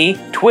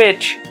 VidMe,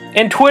 Twitch,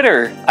 and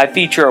Twitter. I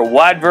feature a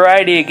wide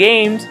variety of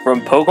games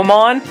from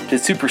Pokemon to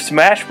Super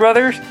Smash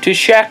Bros. To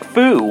Shaq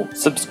Fu.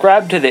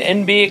 Subscribe to the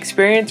NB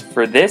Experience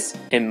for this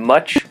and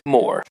much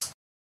more.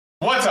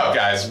 What's up,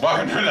 guys?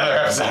 Welcome to another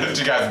episode of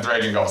Two Guys with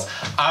Raging Goals.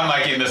 I'm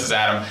Mikey and this is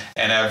Adam,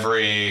 and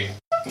every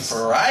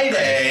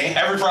Friday,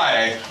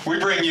 we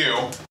bring you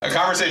a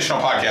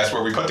conversational podcast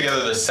where we put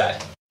together this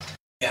set.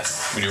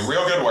 Yes. We do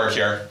real good work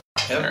here.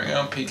 Yep. There we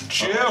go,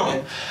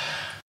 Pikachu.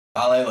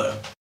 Hallelujah.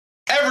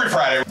 Every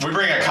Friday, we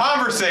bring a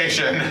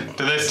conversation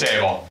to this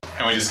table,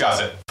 and we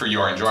discuss it for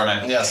your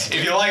enjoyment. Yes.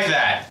 If you like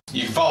that,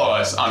 you can follow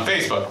us on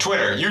Facebook,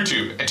 Twitter,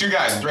 YouTube, at Two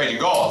Guys with Raging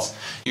Goals.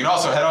 You can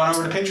also head on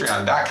over to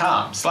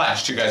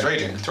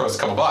patreon.com/2guysraging. Throw us a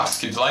couple bucks,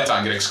 keep the lights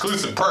on, get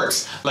exclusive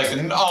perks like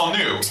the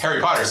all-new Harry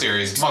Potter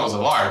series, Muggles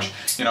at Large. You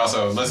can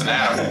also listen to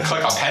Adam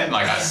click a pen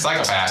like a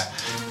psychopath.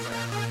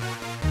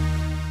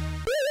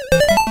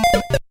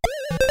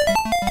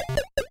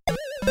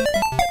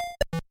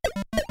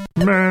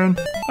 Man,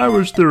 I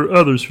wish there were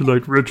others who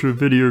liked retro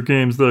video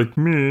games like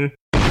me.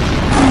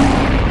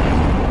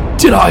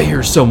 Did I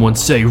hear someone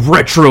say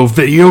retro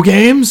video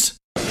games?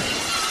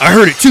 I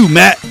heard it too,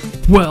 Matt.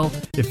 Well,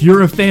 if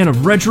you're a fan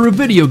of retro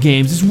video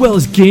games as well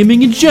as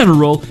gaming in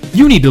general,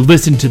 you need to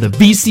listen to the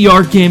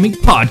VCR Gaming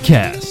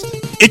Podcast.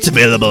 It's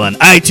available on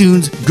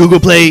iTunes, Google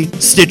Play,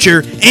 Stitcher,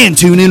 and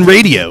TuneIn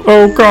Radio.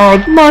 Oh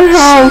god, my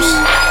house!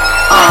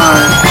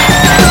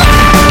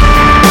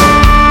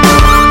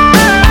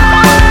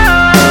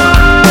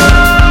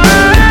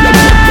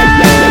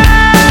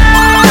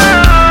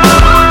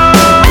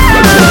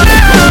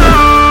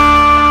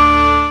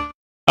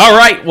 All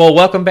right, well,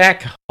 welcome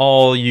back,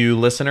 all you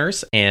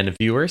listeners and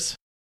viewers.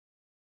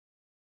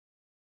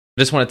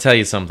 I just want to tell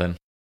you something.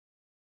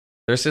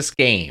 There's this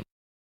game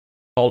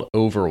called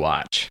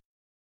Overwatch.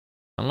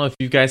 I don't know if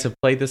you guys have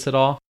played this at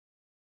all.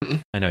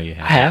 I know you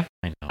have. I have.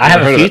 I know. I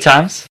have heard a of few it.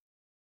 times.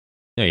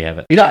 No, you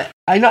haven't. You know,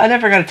 I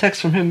never got a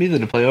text from him either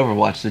to play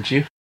Overwatch, did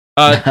you?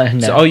 No.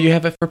 So, you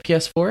have it for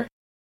PS4?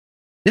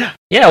 Yeah,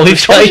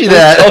 we've told you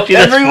that told you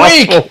this every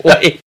week. multiple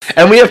ways.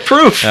 And we have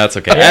proof. That's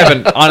okay. I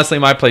haven't. Honestly,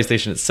 my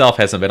PlayStation itself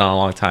hasn't been on a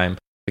long time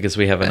because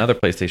we have another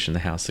PlayStation in the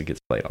house that gets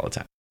played all the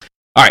time.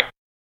 All right,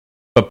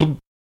 but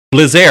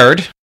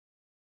Blizzard,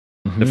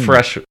 the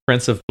fresh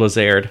Prince of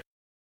Blizzard,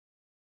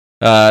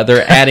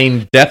 they're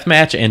adding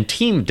deathmatch and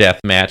team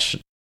deathmatch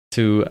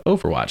to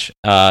Overwatch.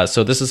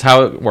 So this is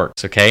how it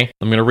works. Okay,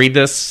 I'm gonna read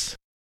this.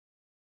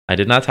 I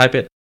did not type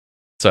it,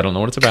 so I don't know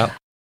what it's about.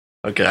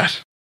 Oh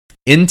gosh.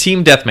 In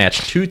team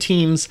deathmatch, 2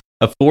 teams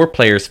of 4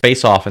 players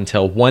face off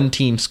until one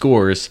team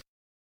scores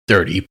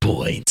 30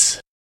 points.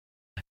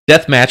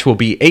 Deathmatch will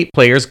be 8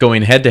 players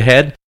going head to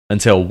head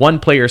until one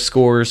player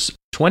scores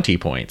 20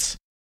 points.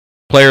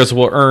 Players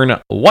will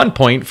earn 1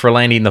 point for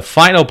landing the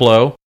final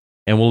blow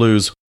and will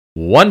lose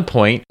 1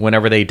 point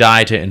whenever they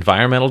die to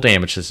environmental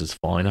damage. This is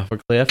falling off a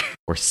cliff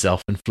or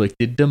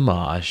self-inflicted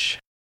damage.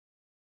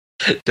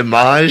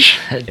 Damage.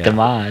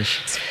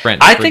 Damage.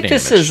 Sprint I for think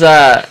this damage. is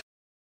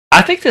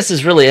I think this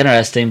is really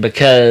interesting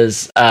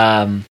because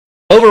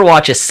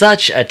Overwatch is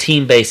such a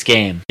team-based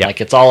game. Yeah.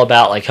 Like it's all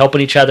about like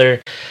helping each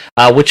other.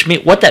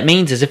 What that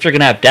means is if you're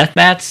gonna have death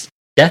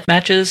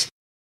matches,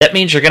 that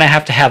means you're gonna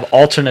have to have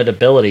alternate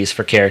abilities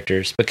for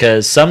characters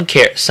because some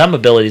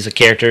abilities of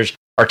characters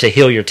are to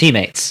heal your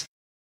teammates.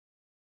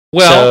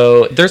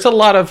 Well, there's a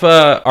lot of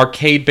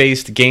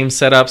arcade-based game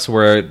setups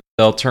where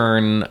they'll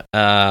turn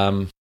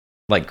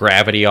like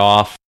gravity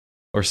off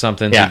or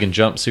something, so you can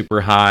jump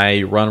super high,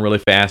 you run really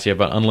fast, you have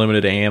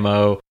unlimited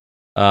ammo,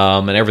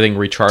 and everything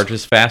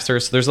recharges faster.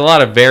 So there's a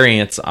lot of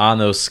variance on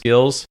those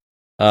skills,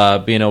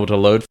 being able to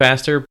load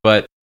faster.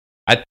 But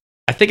I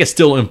think it's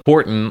still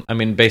important. I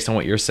mean, based on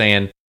what you're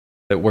saying,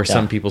 that where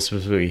some people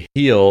specifically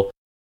heal,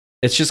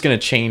 it's just going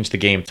to change the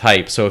game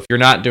type. So if you're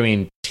not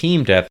doing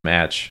team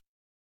deathmatch,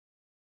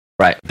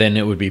 right, then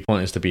it would be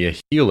pointless to be a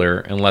healer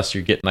unless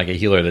you're getting like a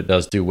healer that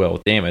does do well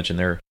with damage, and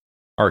there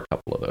are a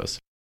couple of those.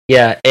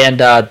 Yeah,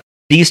 and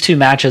these two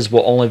matches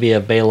will only be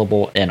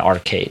available in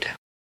arcade,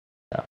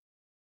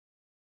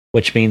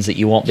 which means that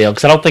you won't be able.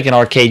 Because I don't think in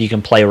arcade you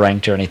can play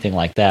ranked or anything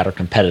like that or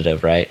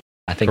competitive, right?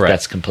 I think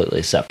that's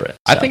completely separate.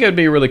 I think it would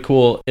be really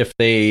cool if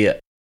they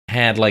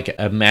had like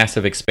a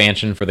massive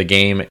expansion for the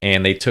game,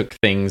 and they took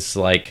things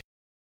like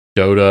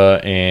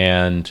Dota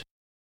and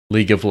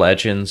League of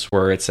Legends,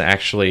 where it's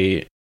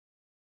actually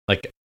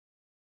like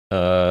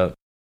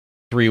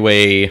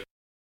three-way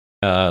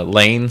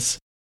lanes,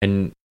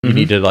 and you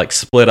need to like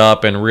split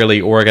up and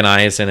really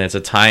organize, and it's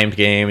a timed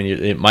game, and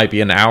it might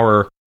be an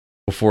hour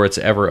before it's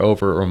ever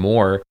over or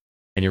more,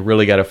 and you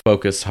really got to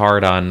focus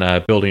hard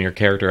on building your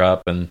character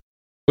up, and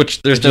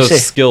which there's no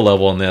skill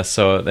level in this,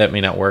 so that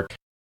may not work.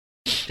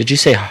 Did you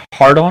say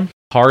hard on?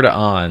 Hard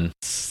on.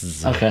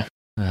 Okay.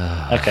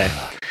 Okay.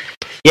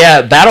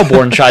 Yeah,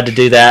 Battleborn tried to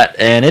do that,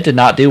 and it did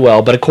not do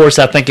well. But of course,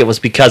 I think it was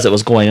because it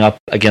was going up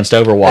against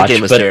Overwatch. That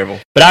game was terrible.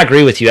 But I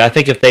agree with you. I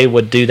think if they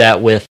would do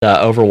that with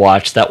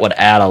Overwatch, that would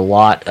add a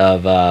lot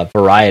of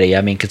variety.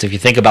 I mean, because if you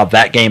think about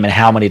that game and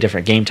how many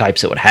different game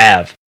types it would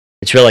have,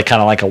 it's really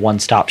kind of like a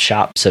one-stop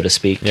shop, so to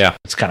speak. Yeah.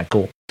 It's kind of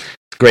cool. It's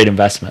a great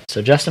investment.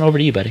 So, Justin, over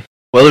to you, buddy.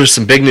 Well, there's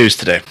some big news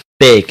today.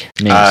 Big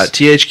news.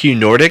 THQ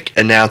Nordic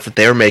announced that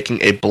they were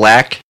making a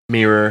Black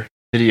Mirror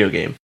video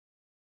game.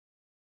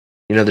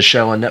 You know the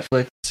show on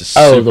Netflix?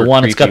 The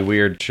one that's got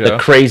weird show. The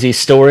crazy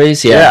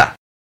stories. Yeah.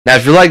 Now,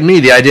 if you're like me,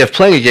 the idea of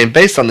playing a game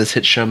based on this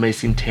hit show may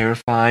seem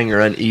terrifying or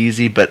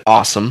uneasy, but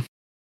awesome.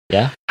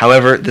 Yeah.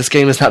 However, this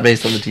game is not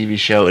based on the TV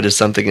show. It is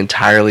something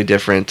entirely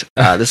different.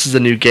 This is a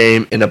new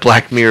game in a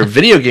Black Mirror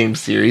video game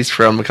series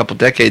from a couple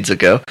decades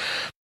ago.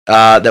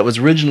 That was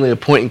originally a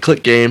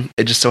point-and-click game.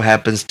 It just so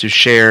happens to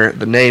share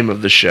the name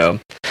of the show.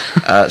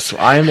 So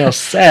I am now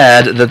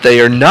sad that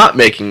they are not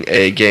making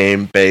a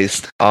game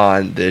based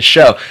on this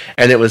show.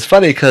 And it was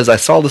funny because I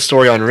saw the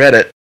story on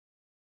Reddit,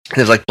 and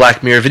it was like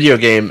Black Mirror video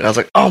game, and I was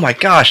like, oh my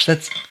gosh,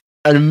 that's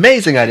an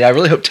amazing idea. I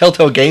really hope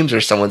Telltale Games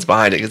or someone's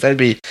behind it, because that'd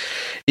be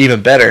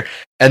even better.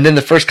 And then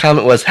the first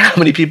comment was, how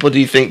many people do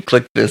you think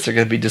clicked this are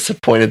going to be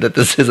disappointed that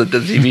this isn't the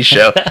TV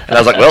show? And I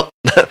was like, well,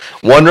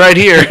 one right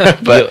here.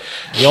 But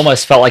you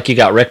almost felt like you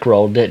got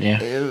rickrolled,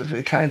 didn't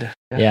you? Kind of.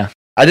 Yeah.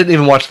 I didn't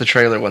even watch the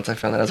trailer once I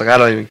found that. I was like, I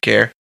don't even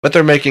care. But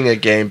they're making a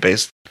game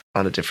based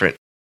on a different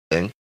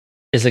thing.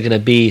 Is it going to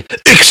be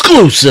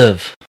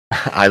exclusive?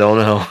 I don't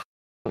know.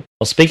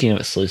 Well, speaking of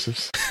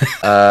exclusives.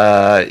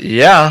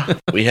 Yeah,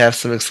 we have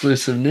some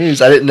exclusive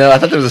news. I didn't know. I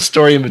thought there was a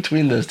story in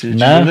between those two. Did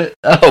you No. move it?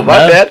 Oh,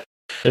 my bad.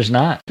 There's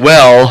not.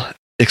 Well,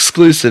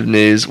 exclusive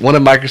news. One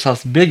of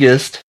Microsoft's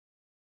biggest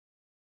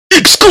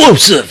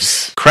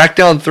exclusives.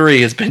 Crackdown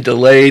 3 has been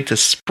delayed to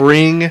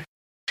spring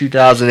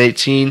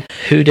 2018.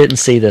 Who didn't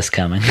see this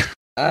coming?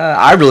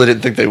 I really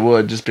didn't think they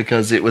would, just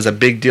because it was a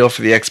big deal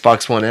for the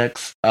Xbox One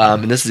X.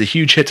 And this is a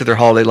huge hit to their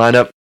holiday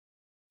lineup.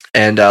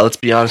 And let's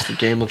be honest, the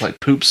game looked like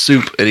poop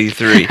soup at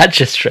E3. I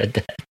just read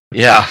that.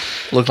 Yeah,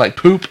 looked like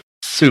poop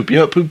soup. You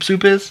know what poop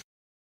soup is?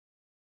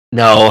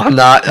 No, I'm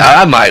not.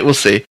 I might. We'll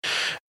see.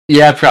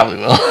 Yeah, I probably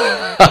will.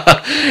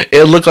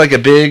 It looked like a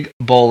big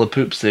bowl of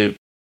poop soup.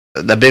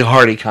 The big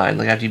hearty kind,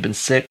 like after you've been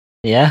sick.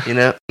 Yeah. You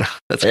know?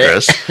 That's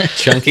gross.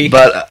 Chunky?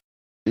 But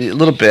a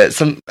little bit.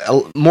 Some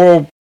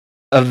more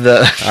of the...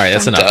 All right,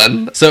 that's I'm enough.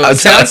 done. So I'm it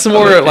sounds done.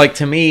 more like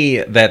to me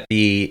that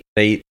they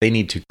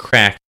need to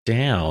crack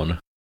down.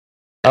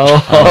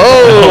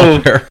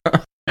 Oh!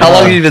 How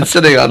long have you been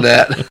sitting on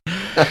that?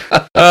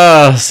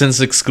 Since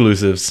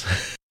exclusives.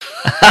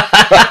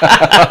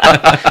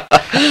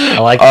 I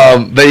like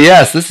that. But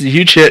yes, this is a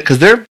huge hit because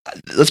they're,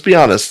 let's be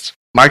honest,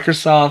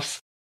 Microsoft's...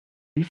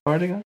 Are you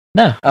farting on?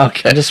 No.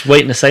 Okay. I'm just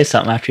waiting to say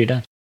something after you're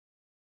done.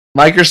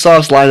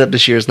 Microsoft's lineup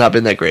this year has not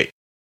been that great.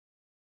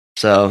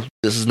 So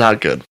this is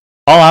not good.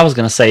 All I was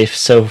going to say,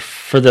 so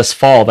for this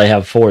fall, they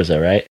have Forza,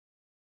 right?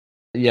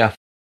 Yeah.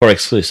 For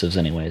exclusives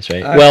anyways,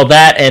 right? Well,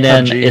 that, and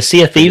then PUBG is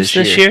Sea of Thieves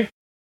this year?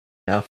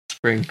 No,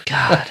 spring.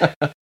 God.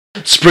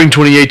 Spring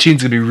 2018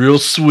 is going to be real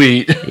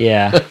sweet.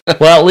 Yeah.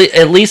 Well,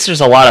 at least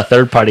there's a lot of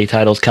third-party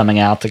titles coming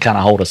out to kind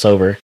of hold us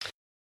over.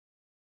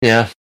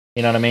 Yeah.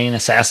 You know what I mean?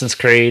 Assassin's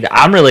Creed.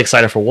 I'm really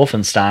excited for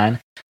Wolfenstein.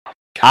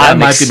 That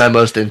might be my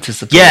most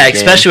anticipated. Yeah, game.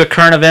 especially with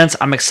current events.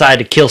 I'm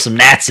excited to kill some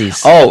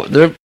Nazis.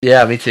 Oh,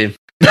 yeah, me too.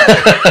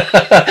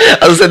 I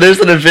was saying there's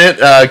an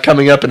event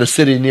coming up in a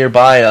city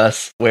nearby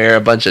us where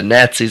a bunch of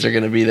Nazis are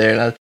going to be there.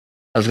 And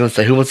I was going to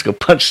say, who wants to go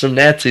punch some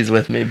Nazis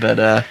with me? But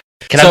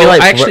can I be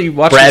like actually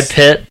Brad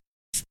Pitt?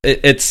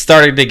 It's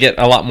starting to get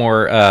a lot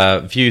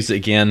more views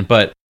again,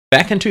 but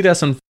back in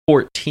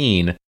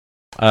 2014,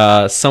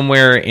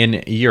 somewhere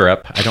in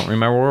Europe, I don't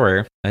remember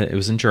where, it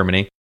was in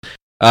Germany,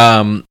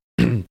 but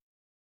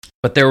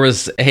there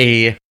was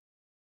a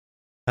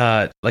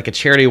like a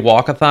charity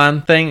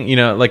walkathon thing, you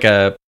know, like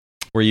a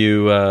where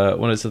you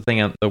what is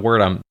the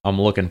word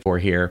I'm looking for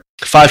here?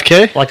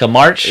 5K? Like a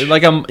march?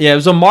 It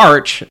was a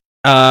march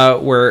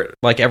where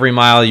like every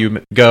mile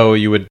you go,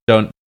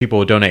 people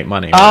would donate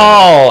money.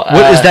 Oh,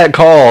 what is that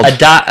called?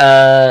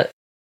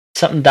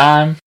 Something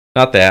dime.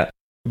 Not that,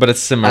 but it's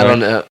similar. I don't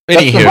know.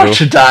 Anywho, That's the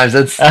March of Dimes.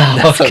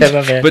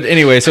 Okay, but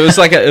anyway, so it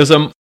was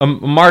a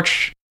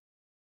march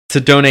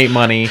to donate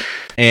money,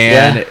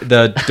 and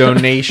the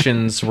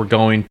donations were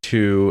going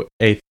to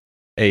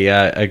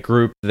a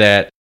group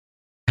that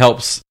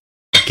helps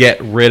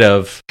get rid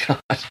of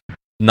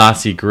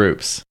Nazi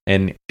groups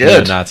and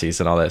Nazis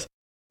and all this.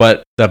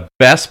 But the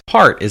best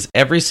part is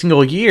every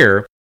single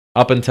year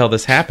up until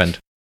this happened,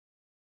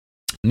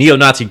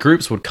 neo-Nazi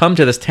groups would come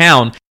to this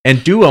town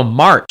and do a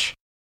march.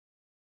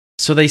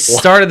 So they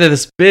started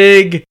this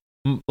big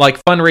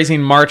like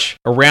fundraising march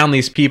around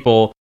these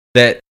people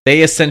that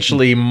they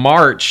essentially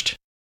marched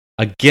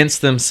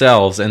against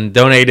themselves and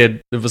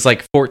donated. It was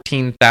like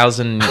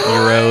 14,000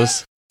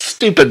 euros.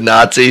 Stupid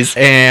Nazis.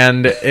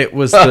 And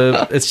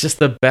it's just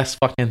the best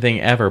fucking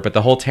thing ever. But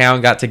the whole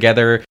town got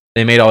together.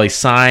 They made all these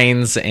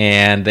signs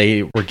and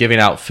they were giving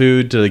out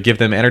food to give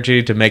them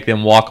energy to make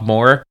them walk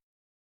more.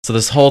 So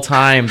this whole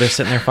time they're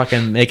sitting there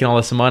fucking making all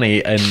this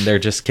money and they're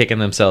just kicking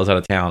themselves out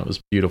of town. It was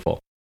beautiful.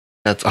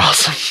 That's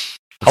awesome.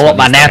 I want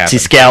my Nazi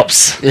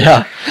scalps.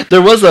 Yeah,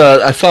 there was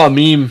I saw a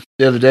meme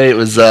the other day. It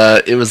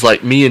was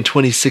like me in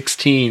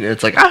 2016. And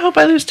it's like, I hope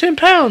I lose 10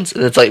 pounds.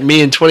 And it's like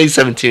me in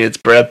 2017. It's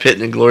Brad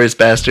Pitt and Inglourious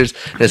Basterds.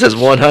 And it says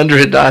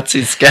 100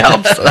 Nazi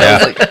scalps. And I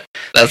was like,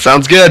 that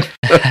sounds good.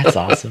 That's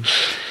awesome.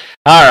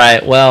 All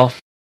right, well,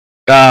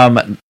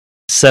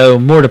 so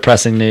more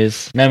depressing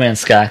news. No Man's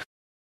Sky.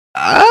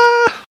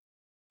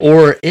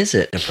 Or is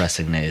it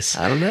depressing news?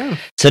 I don't know.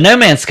 So No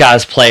Man's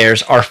Sky's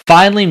players are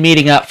finally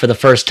meeting up for the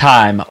first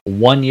time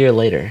 1 year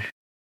later.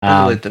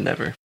 Better late than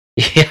never.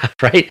 Yeah,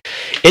 right?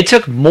 It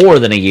took more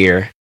than a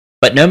year,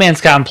 but No Man's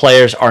Sky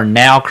players are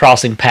now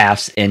crossing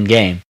paths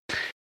in-game.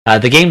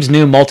 The game's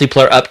new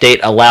multiplayer update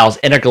allows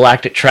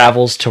intergalactic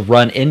travels to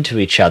run into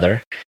each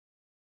other,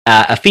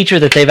 a feature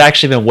that they've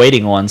actually been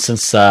waiting on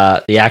since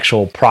the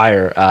actual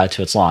prior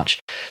to its launch.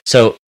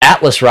 So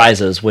Atlas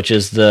Rises, which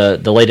is the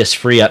latest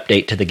free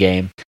update to the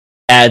game,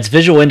 adds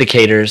visual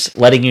indicators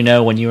letting you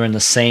know when you're in the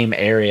same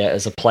area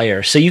as a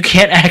player. So you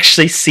can't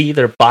actually see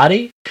their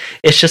body.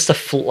 It's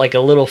just like a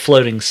little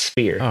floating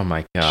sphere. Oh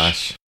my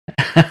gosh.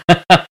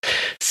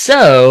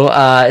 So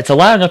it's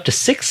allowing up to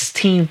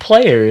 16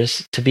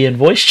 players to be in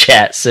voice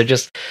chat. So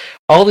just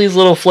all these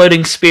little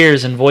floating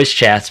spheres in voice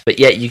chats, but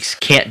yet you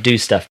can't do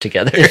stuff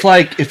together. It's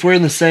like if we're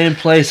in the same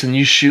place and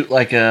you shoot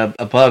like a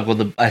bug,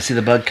 will I see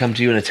the bug come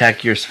to you and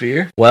attack your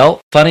sphere?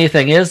 Well, funny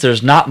thing is,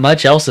 there's not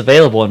much else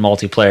available in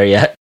multiplayer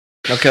yet.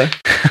 Okay.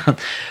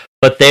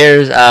 But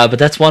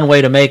that's one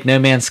way to make No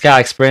Man's Sky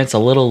experience a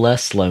little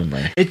less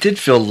lonely. It did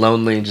feel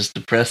lonely and just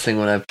depressing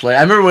when I played.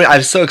 I remember I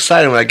was so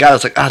excited when I got it. I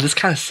was like, this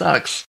kind of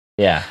sucks.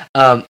 Yeah.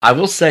 I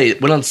will say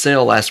it went on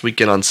sale last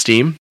weekend on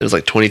Steam. It was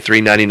like $23.99 or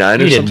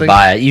something. You didn't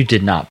buy it. You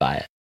did not buy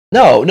it.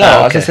 No. Oh, okay.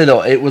 I was gonna say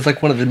though, it was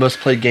like one of the most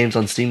played games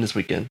on Steam this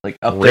weekend. Like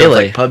up there with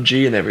like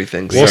PUBG and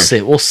everything. We'll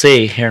see. We'll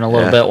see here in a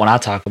little bit when I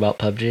talk about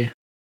PUBG.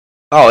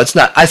 Oh, it's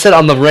not. I said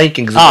on the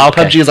rankings.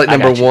 Okay. PUBG is like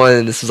number 1,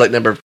 and this is like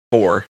number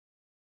 4.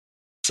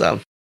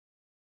 So,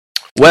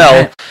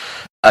 well,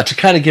 to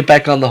kind of get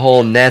back on the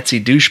whole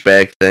Nazi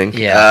douchebag thing,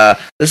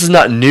 this is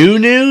not new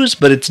news,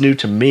 but it's new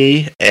to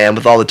me. And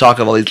with all the talk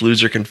of all these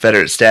loser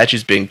Confederate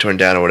statues being torn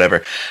down or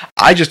whatever,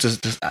 I just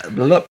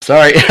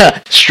sorry,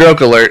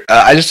 stroke alert.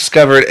 I just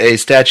discovered a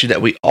statue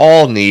that we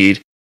all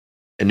need.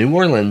 In New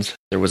Orleans,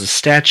 there was a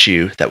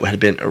statue that had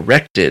been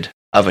erected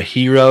of a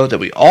hero that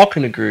we all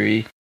can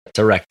agree. It's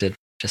erected.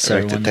 Just so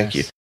everyone thank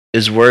you.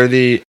 Is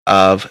worthy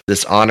of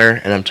this honor,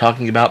 and I'm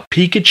talking about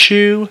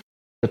Pikachu,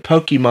 the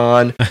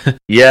Pokemon.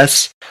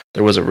 Yes,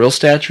 there was a real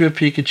statue of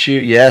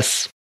Pikachu.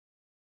 Yes,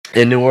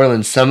 in New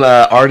Orleans, some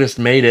artist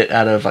made it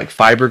out of like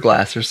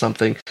fiberglass or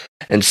something,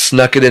 and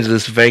snuck it into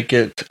this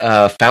vacant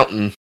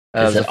fountain.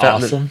 Is it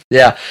awesome?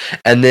 Yeah,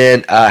 and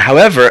then,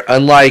 however,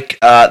 unlike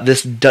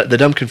the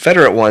dumb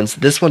Confederate ones,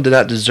 this one did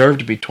not deserve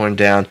to be torn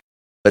down,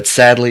 but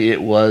sadly,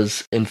 it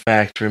was in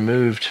fact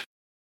removed.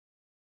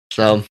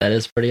 So that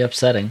is pretty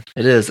upsetting.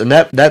 It is, and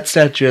that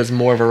statue has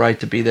more of a right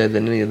to be there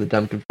than any of the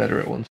dumb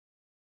Confederate ones.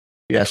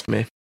 If you ask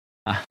me.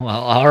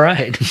 Well, all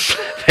right.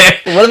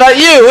 What about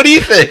you? What do you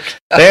think?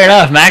 Fair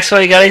enough,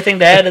 Maxwell. You got anything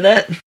to add to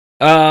that?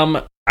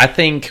 I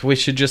think we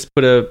should just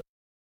put a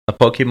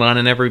Pokemon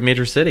in every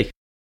major city.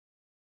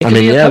 It I could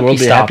mean, be a yeah, we'll be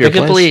Pokestop. happier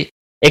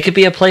It could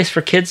be a place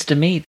for kids to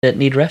meet that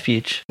need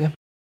refuge. Yeah.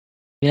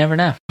 You never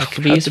know. It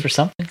could be God, used for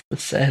something.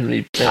 It's sad when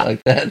you say it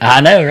like that. I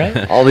know,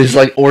 right? All these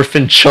like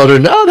orphan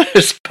children. Oh,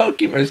 there's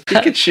Pokemon. There's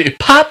Pikachu.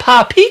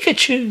 Papa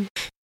Pikachu.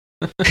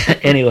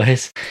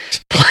 Anyways,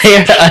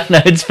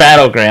 PlayerUnknown's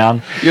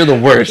Battleground. You're the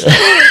worst.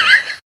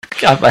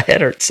 God, my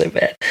head hurts so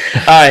bad.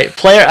 All right,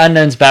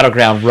 PlayerUnknown's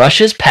Battleground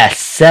rushes past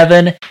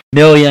 7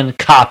 million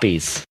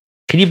copies.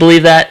 Can you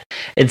believe that?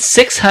 And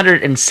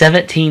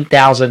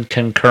 617,000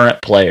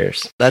 concurrent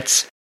players.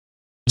 That's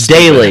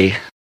Daily,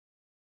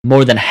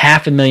 more than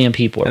 500,000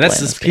 people are And that's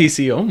playing just this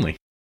game. PC only.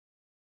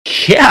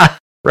 Yeah,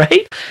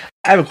 right?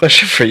 I have a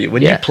question for you.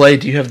 When Yeah. you play,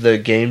 do you have the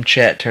game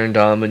chat turned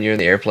on when you're in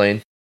the airplane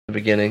at the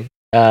beginning?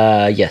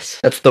 Yes.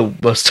 That's the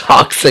most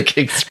toxic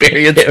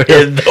experience It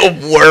in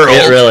the world.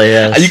 It really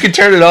is. You can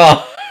turn it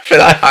off,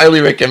 and I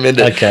highly recommend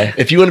it. Okay.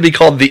 If you want to be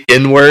called the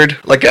N-word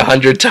like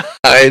 100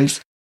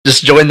 times,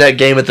 just join that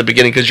game at the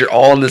beginning because you're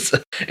all in this.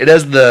 It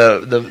has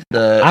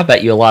the. I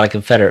bet you a lot of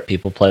Confederate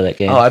people play that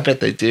game. Oh, I bet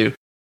they do.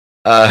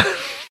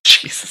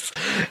 Jesus,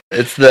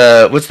 it's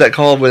the what's that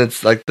called when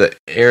it's like the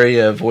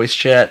area voice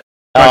chat,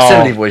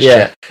 proximity voice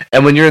chat,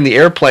 and when you're in the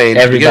airplane,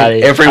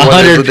 Everybody- everyone is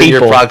 100 within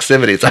your people.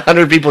 proximity. It's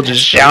 100 people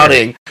just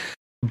shouting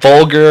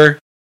vulgar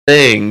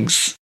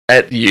things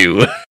at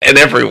you and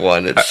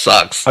everyone. It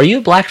sucks. Are you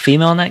a black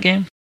female in that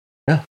game?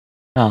 Yeah.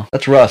 Oh.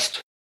 That's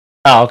Rust.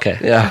 Oh, okay.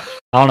 Yeah.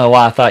 I don't know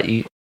why I thought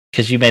you,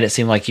 because you made it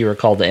seem like you were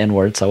called the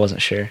N-word, so I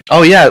wasn't sure.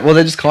 Oh yeah. Well,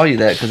 they just call you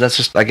that because that's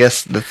just. I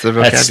guess that's the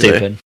vocabulary. That's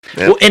stupid.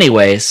 Yeah. Well,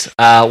 anyways,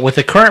 with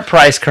the current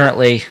price at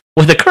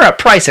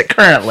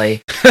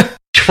currently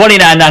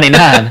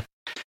 $29.99,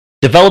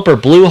 developer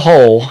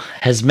Bluehole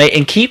has made,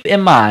 and keep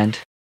in mind,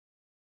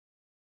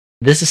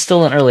 this is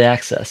still in early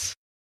access.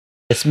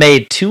 It's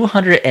made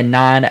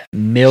 $209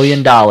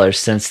 million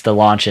since the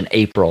launch in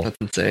April. That's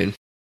insane.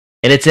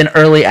 And it's in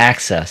early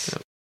access.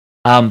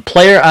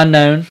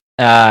 PlayerUnknown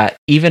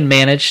even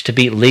managed to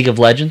beat League of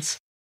Legends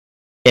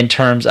in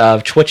terms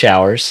of Twitch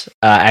hours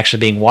actually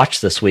being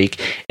watched this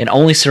week, and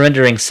only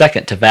surrendering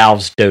second to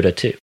Valve's Dota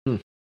 2.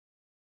 That's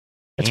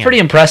Damn. pretty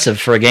impressive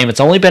for a game. It's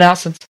only been out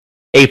since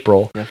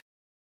April. Yeah.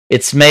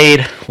 It's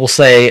made, we'll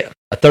say,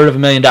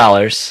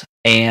 $350,000,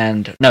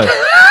 and no,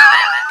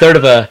 third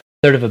of a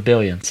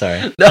billion. Sorry,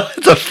 No,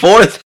 it's a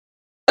fourth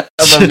of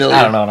a million.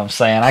 I don't know what I'm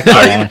saying. I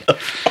can't.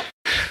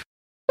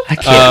 I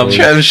can't. believe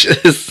it. Travis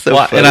is so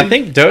Well, and funny. I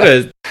think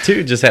Dota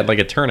 2 just had like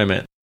a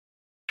tournament.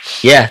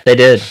 Yeah, they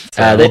did.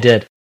 So- They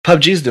did.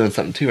 PUBG's doing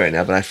something too right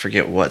now, but I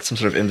forget what. Some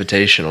sort of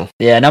invitational.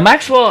 Yeah. Now,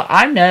 Maxwell,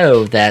 I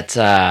know that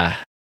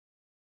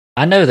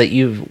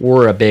you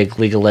were a big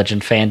League of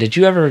Legends fan. Did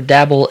you ever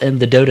dabble in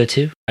the Dota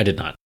 2? I did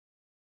not.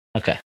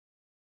 Okay.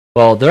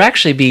 Well,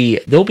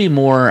 there'll be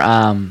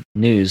more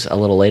news a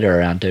little later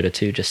around Dota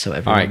 2, just so All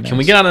everyone right, knows. can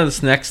we get on to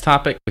this next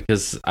topic?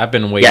 Because I've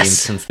been waiting Yes.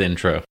 since the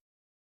intro.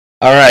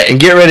 All right,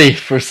 and get ready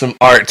for some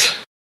art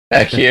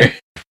back here.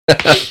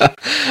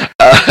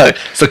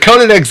 So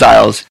Conan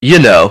Exiles,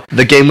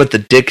 the game with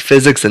the dick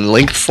physics and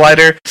length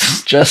slider,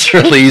 just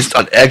released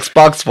on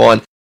Xbox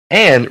One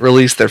and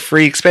released their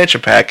free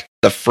expansion pack,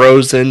 The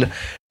Frozen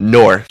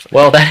North.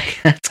 Well,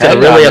 that's going Hang to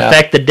really on now.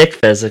 affect the dick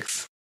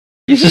physics.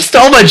 You just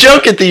stole my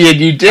joke at the end,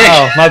 you dick.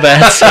 Oh, my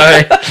bad.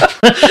 Sorry.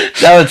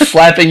 That was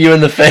slapping you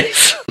in the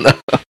face.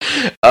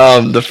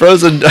 The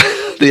Frozen...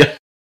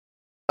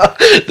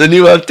 The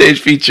new update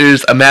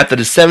features a map that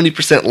is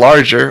 70%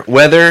 larger,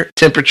 weather,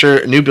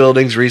 temperature, new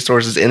buildings,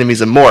 resources,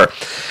 enemies, and more.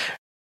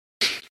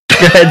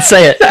 Go ahead and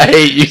say it. I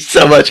hate you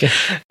so much.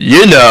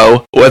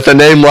 With a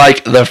name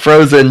like the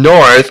Frozen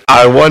North,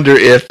 I wonder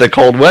if the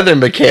cold weather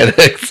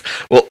mechanics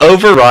will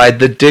override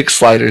the dick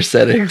slider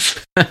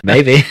settings.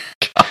 Maybe.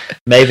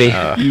 Maybe.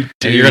 And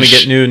you're going to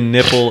get new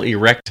nipple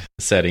erect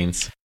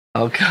settings.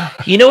 Oh, God.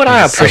 You know what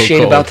I It's so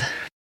appreciate cold. about...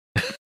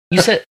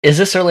 You said, is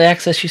this early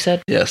access, you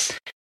said? Yes.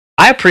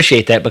 I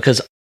appreciate that because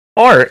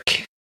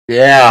Ark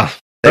Yeah.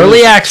 There Early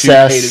was 2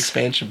 access. paid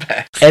expansion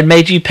packs. had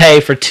made you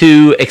pay for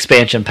 2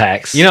 expansion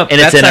packs. You know,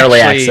 and it's that's in early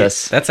actually-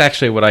 access. That's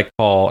actually what I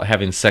call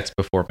having sex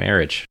before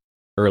marriage.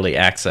 Early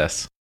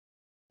access.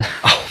 Oh,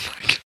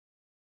 my God.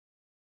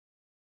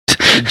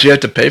 Did you have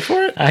to pay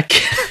for it? I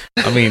can't.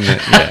 I mean,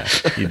 yeah,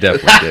 you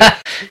definitely did.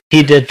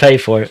 He did pay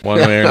for it. One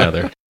way or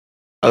another.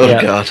 Oh,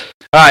 Yeah. God.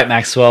 All right,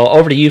 Maxwell,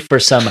 over to you for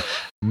some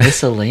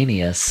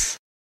miscellaneous.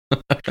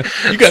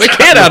 You got a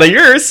kid out of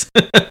yours.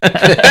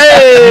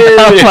 Hey!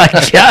 Oh my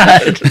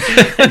God!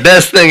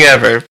 Best thing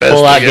ever. Best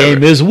Pull out thing game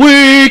ever. is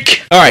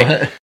weak. All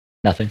right.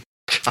 Nothing.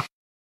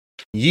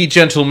 Ye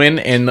gentlemen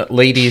and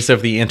ladies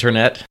of the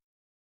internet,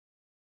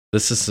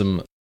 this is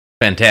some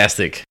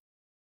fantastic,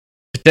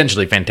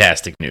 potentially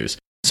fantastic news.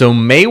 So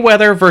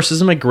Mayweather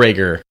versus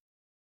McGregor.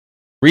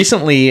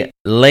 Recently,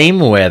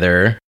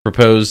 Lameweather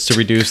proposed to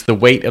reduce the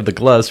weight of the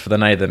gloves for the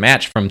night of the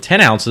match from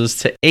 10 ounces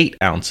to 8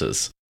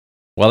 ounces.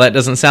 While that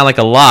doesn't sound like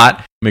a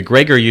lot,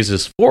 McGregor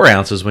uses 4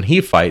 ounces when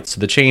he fights, so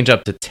the change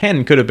up to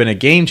 10 could have been a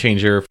game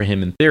changer for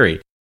him in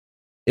theory.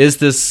 is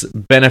this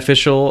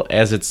beneficial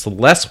as it's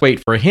less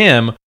weight for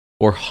him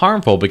or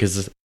harmful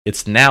because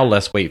it's now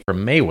less weight for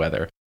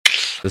Mayweather?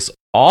 This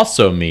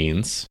also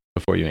means,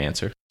 before you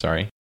answer,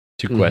 sorry,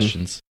 two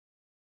questions.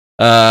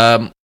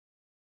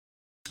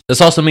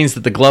 This also means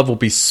that the glove will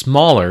be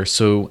smaller,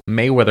 so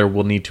Mayweather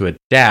will need to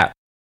adapt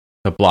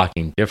to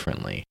blocking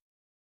differently.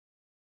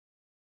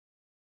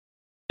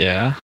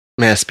 Yeah.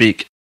 May I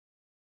speak?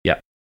 Yeah.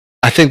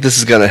 I think this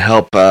is going to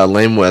help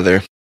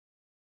Lameweather.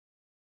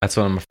 That's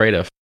what I'm afraid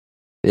of.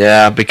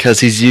 Yeah, because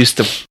he's used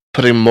to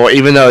putting more,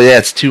 even though, yeah,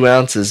 it's 2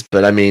 ounces,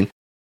 but I mean,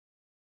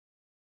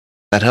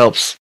 that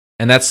helps.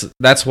 And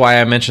that's why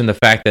I mentioned the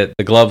fact that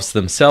the gloves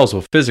themselves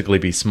will physically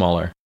be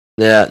smaller.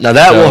 Yeah, now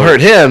that will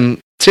hurt him,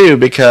 too,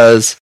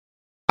 because,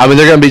 I mean,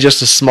 they're going to be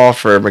just as small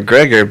for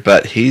McGregor,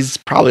 but he's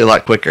probably a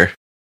lot quicker.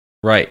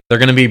 Right. They're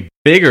going to be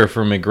bigger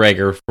for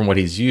McGregor from what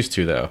he's used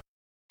to, though.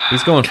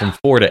 He's going from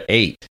 4 to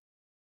 8.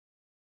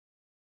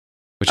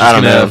 Which is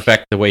going to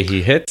affect the way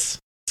he hits.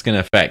 It's going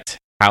to affect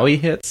how he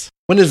hits.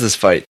 When is this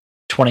fight?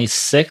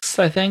 26th,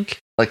 I think.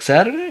 Like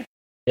Saturday?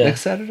 Yeah.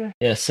 Next Saturday?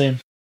 Yeah, soon.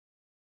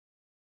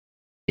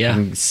 Yeah.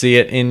 You can see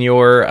it in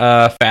your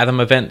Fathom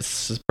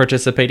events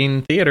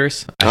participating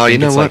theaters. I think you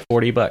know it's what?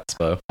 like $40,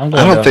 Bo. I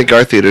don't think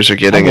our theaters are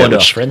getting it. I'm going to a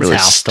which friend's really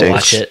house stinks. to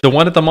watch it. The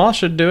one at the mall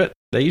should do it.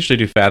 They usually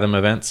do Fathom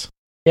events.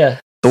 Yeah.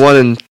 The one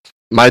in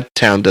my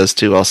town does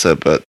too, also,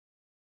 but.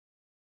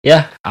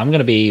 Yeah, I'm going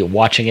to be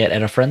watching it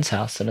at a friend's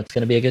house, and it's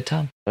going to be a good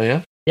time. Oh,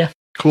 yeah? Yeah.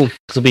 Cool.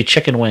 Because it'll be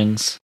chicken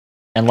wings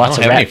and I lots don't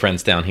of have any rat.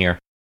 friends down here.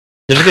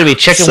 There's going to be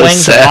chicken So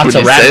wings and sad lots when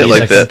of you rap say it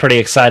music. like I'm that. pretty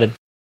excited.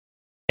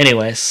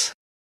 Anyways.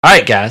 All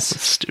right, guys.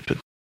 That's stupid.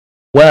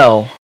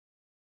 Well,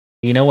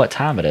 you know what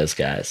time it is,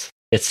 guys.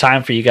 It's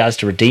time for you guys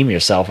to redeem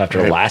yourself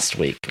after last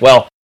week.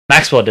 Well,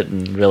 Maxwell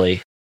didn't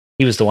really.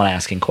 He was the one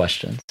asking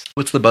questions.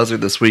 What's the buzzer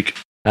this week?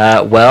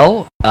 Why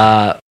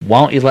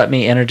don't you let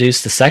me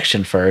introduce the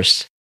section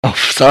first? Oh,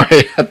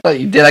 sorry. I thought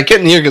you did. I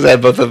couldn't hear because I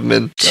had both of them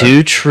in.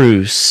 2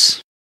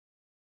 truths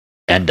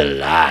and a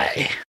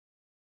lie.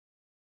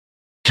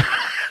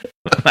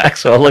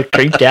 Maxwell looked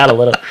creeped out a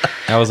little.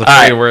 I was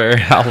afraid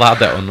how loud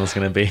that one was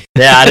going to be.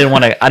 Yeah, I didn't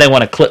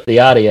want to clip the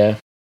audio.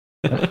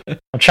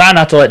 I'm trying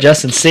not to let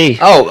Justin see.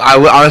 Oh,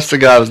 honest to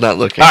God, I was not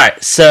looking. All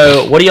right,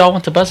 so what do y'all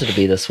want the buzzer to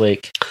be this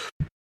week?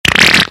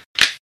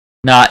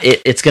 Nah,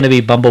 it's going to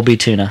be Bumblebee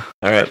Tuna.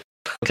 All right.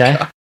 Okay.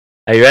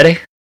 Are you ready,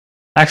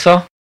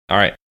 Maxwell? All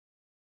right.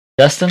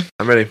 Justin?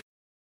 I'm ready.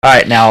 All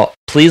right, now,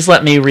 please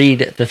let me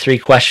read the 3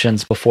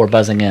 questions before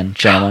buzzing in,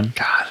 gentlemen.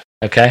 God.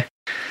 Okay?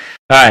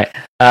 All right.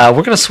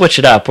 We're going to switch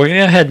it up. We're going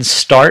to go ahead and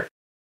start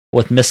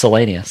with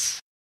miscellaneous.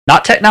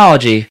 Not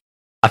technology.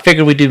 I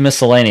figured we'd do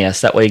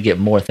miscellaneous. That way you get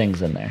more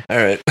things in there. All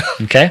right.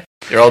 Okay?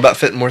 You're all about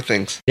fitting more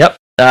things. Yep.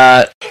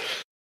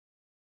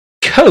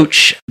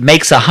 Coach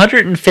makes a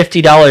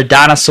 $150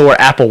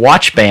 dinosaur Apple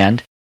Watch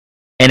band,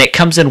 and it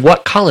comes in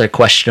what color? ?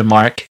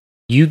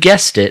 You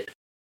guessed it,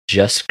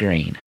 just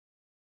green.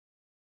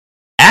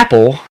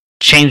 Apple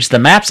changed the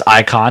Maps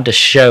icon to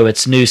show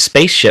its new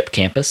spaceship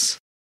campus,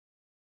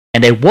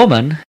 and a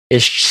woman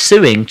is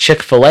suing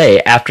Chick-fil-A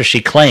after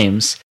she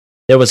claims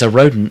there was a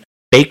rodent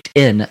baked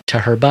in to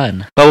her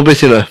bun. Bumblebee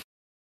Tuna.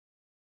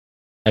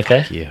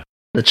 Okay. Yeah.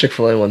 The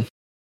Chick-fil-A one.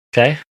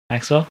 Okay,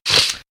 Maxwell.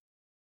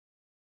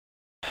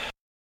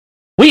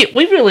 We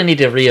really need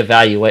to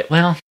reevaluate.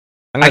 Well,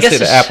 I'm going I to guess say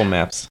the it's- Apple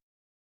Maps.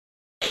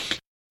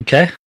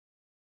 Okay.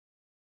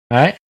 All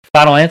right.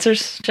 Final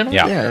answers,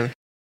 gentlemen?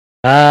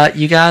 Yeah.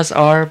 You guys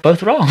are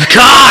both wrong.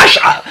 Gosh!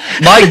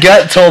 My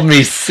gut told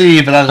me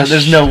C, but I was like,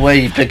 there's no way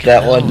you picked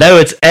that one. No,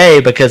 it's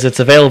A because it's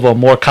available in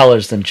more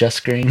colors than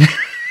just green.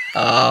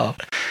 Oh.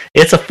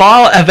 It's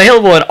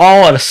available in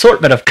an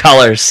assortment of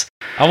colors.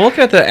 I'm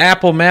looking at the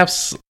Apple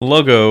Maps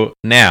logo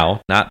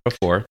now, not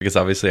before, because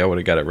obviously I would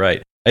have got it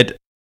right. It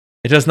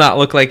does not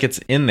look like it's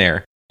in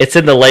there. It's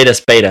in the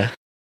latest beta.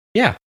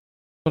 Yeah, that's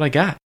what I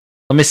got.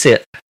 Let me see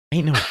it.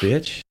 Ain't no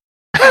bitch.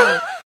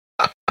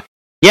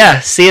 Yeah,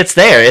 see, it's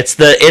there. It's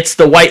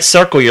the white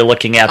circle you're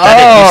looking at. That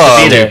it used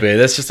to be there. Stupid.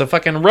 That's just a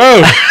fucking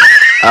road.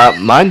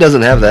 Mine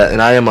doesn't have that,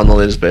 and I am on the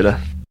latest beta.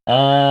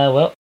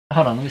 Well,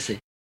 hold on. Let me see.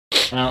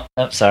 Oh,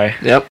 sorry.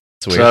 Yep.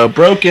 It's weird. So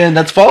broken.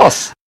 That's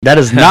false. That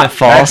is not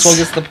false. Maxwell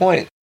gets the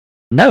point.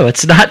 No,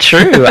 it's not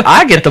true.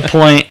 I get the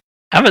point.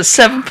 I'm at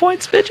 7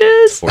 points,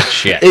 bitches. Or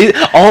shit.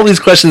 All these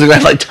questions are going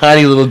to have like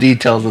tiny little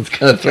details that's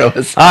going to throw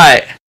us. All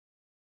right.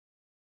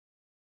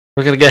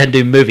 We're going to go ahead and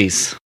do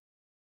movies.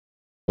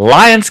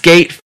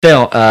 Lionsgate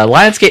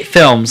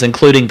Films,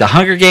 including The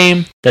Hunger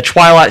Game, The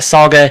Twilight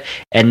Saga,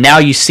 and Now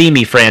You See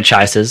Me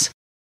franchises,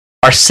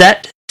 are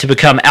set to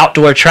become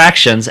outdoor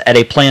attractions at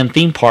a planned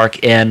theme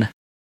park in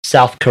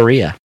South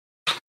Korea.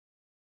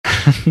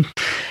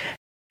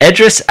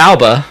 Idris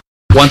Elba,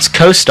 once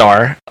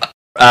co-star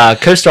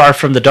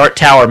from The Dark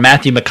Tower,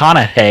 Matthew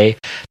McConaughey,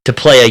 to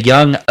play a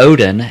young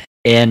Odin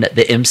in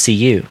the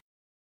MCU.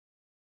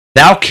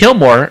 Val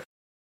Kilmer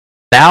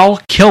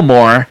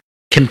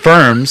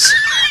confirms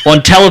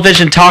on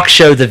television talk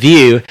show The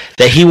View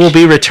that he will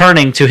be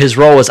returning to his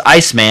role as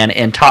Iceman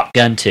in Top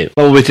Gun 2.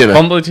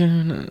 Bumblebee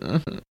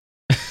Tuna.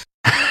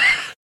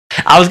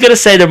 I I was gonna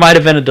say there might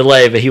have been a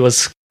delay, but he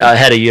was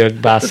ahead of you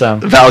by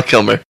some. Val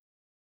Kilmer.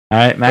 All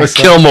right, Or Max.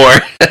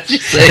 Kilmore. As you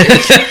say.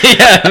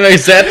 Yeah,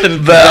 is that the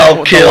Val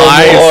the Kilmer.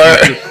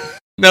 lies?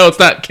 No, it's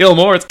not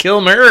Kilmore. It's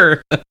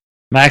Kilmer.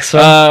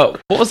 Maxwell.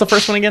 What was the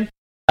first one again?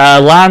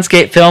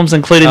 Lionsgate Films,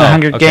 including The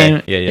Hunger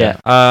Games. Yeah.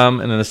 And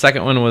then the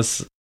second one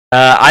was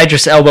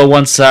Idris Elba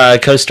wants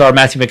co-star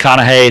Matthew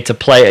McConaughey to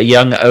play a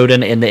young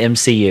Odin in the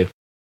MCU.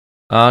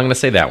 I'm gonna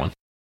say that one.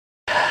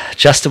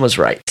 Justin was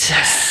right.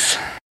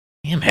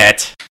 Damn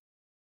it.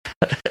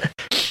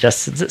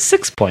 Justin's at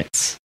 6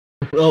 points.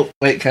 Well,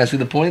 wait, can I see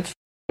the points?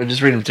 Or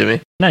just read them to me?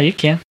 No, you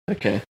can.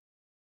 Okay.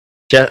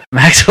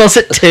 Maxwell's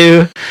at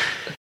 2.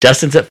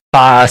 Justin's at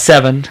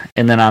 7,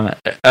 and then I'm at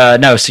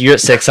no. So you're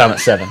at 6. I'm at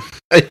 7.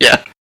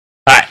 Yeah.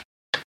 All right.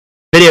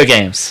 Video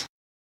games.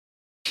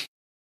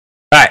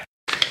 All right.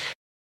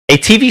 A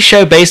TV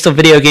show based on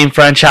video game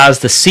franchise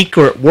The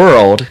Secret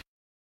World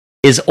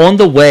is on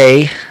the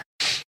way,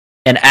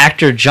 and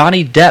actor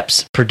Johnny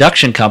Depp's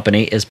production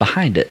company is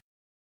behind it.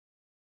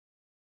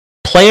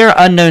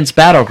 PlayerUnknown's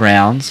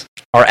Battlegrounds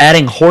are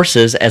adding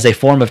horses as a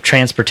form of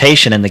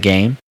transportation in the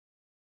game.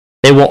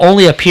 They will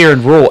only appear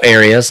in rural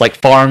areas like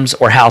farms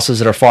or houses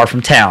that are far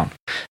from town.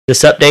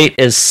 This update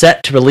is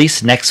set to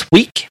release next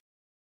week.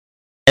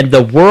 And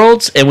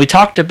we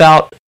talked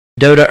about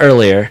Dota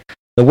earlier,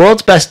 the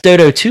world's best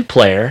Dota 2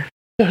 player,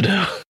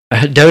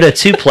 Dota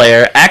 2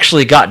 player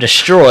actually got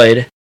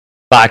destroyed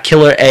by a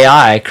killer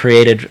AI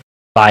created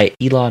by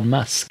Elon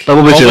Musk.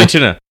 Holy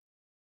tuna.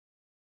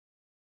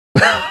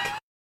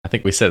 I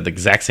think we said it at the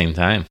exact same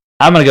time.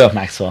 I'm going to go with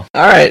Maxwell.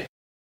 All right.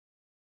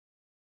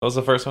 What was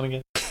the first one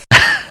again?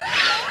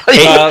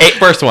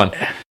 First one.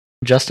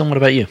 Justin, what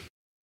about you?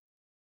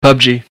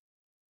 PUBG.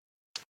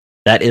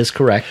 That is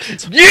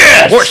correct.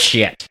 Yes! Horse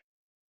shit.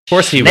 Of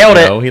course he Nailed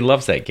would it. know. He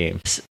loves that game.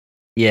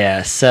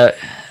 Yeah, so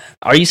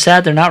are you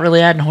sad they're not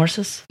really adding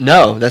horses?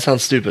 No, that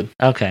sounds stupid.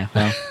 Okay,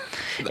 well. I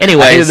hated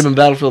Anyways. them in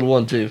Battlefield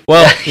 1 too.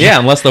 Well, yeah,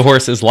 unless the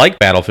horse is like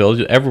Battlefield,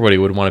 everybody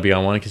would want to be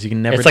on one because you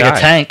can never It's die. like a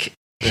tank.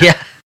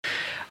 Yeah.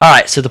 All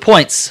right, so the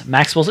points.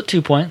 Maxwell's at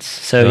 2 points,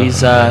 so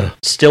he's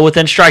still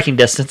within striking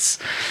distance.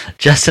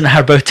 Justin and I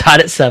are both tied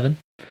at 7.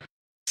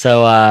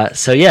 So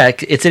yeah,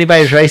 it's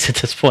anybody's race at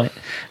this point.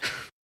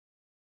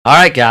 All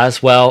right,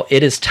 guys. Well,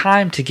 it is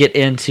time to get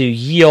into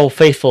Ye Olde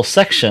Faithful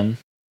section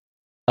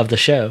of the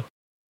show.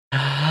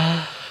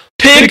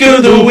 Pick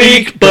of the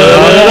week. That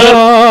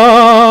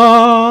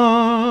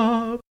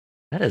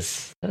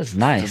is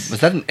nice.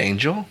 Was that an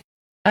angel?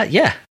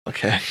 Yeah.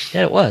 Okay.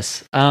 Yeah, it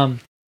was.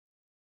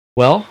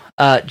 Well,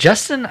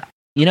 Justin,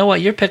 you know what?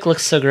 Your pick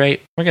looks so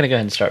great. We're gonna go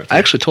ahead and start with you. I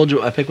actually told you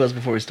what my pick was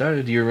before we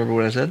started. Do you remember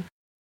what I said?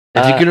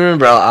 If you can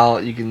remember,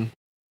 you can.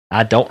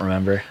 I don't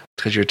remember.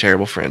 Because you're a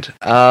terrible friend.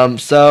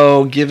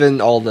 So, given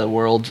all the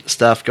world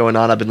stuff going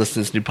on, I've been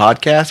listening to this new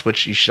podcast,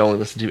 which you should only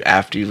listen to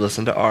after you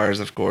listen to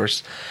ours, of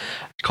course,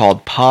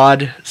 called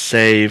Pod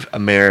Save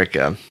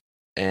America.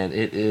 And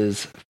it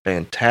is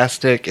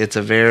fantastic. It's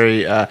a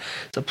very,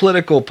 it's a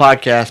political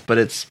podcast, but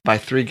it's by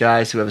 3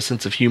 guys who have a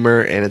sense of humor,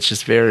 and it's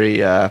just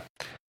very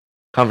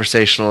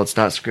conversational. It's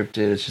not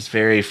scripted. It's just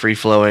very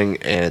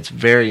free-flowing, and it's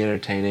very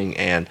entertaining.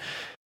 And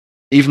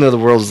even though the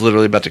world is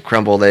literally about to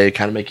crumble, they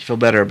kind of make you feel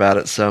better about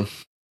it. So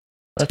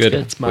That's good.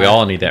 good. We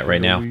all need that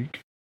right now.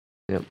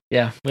 Yep.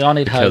 Yeah, we all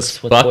need Because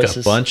hugs with fuck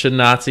voices. a bunch of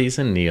Nazis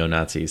and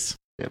neo-Nazis.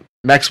 Yep.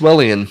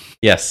 Maxwellian.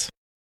 Yes.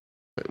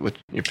 With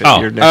your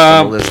next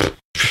on the list.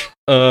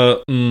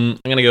 I'm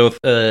gonna go with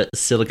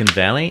Silicon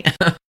Valley.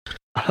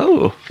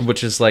 Oh,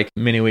 which is like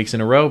many weeks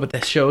in a row, but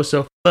that show is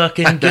so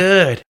fucking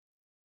good.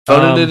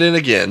 Phoning it in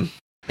again,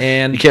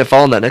 and you can't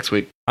fall on that next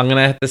week. I'm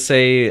gonna have to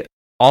say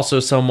also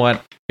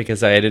somewhat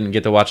because I didn't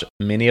get to watch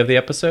many of the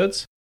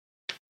episodes.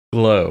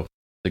 Glow,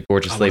 the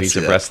gorgeous ladies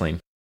of wrestling.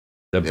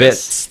 The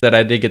bits that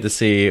I did get to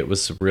see, it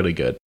was really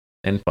good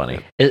and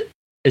funny.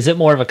 Is it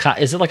more of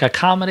is it like a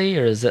comedy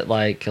or is it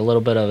like a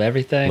little bit of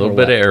everything? A little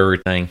bit of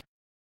everything.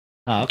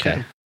 Oh,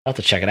 okay. I'll have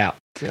to check it out.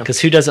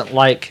 Because who doesn't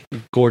like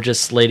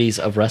gorgeous ladies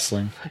of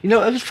wrestling? You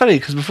know, it was funny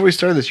because before we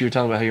started this, you were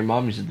talking about how your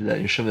mom used to do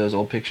that. You showed me those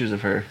old pictures of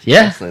her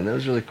wrestling. That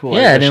was really cool.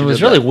 Yeah, and it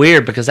was really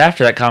weird because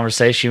after that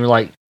conversation, you were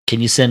like, "Can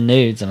you send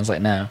nudes?" And I was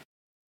like, "No."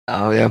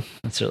 Oh yeah,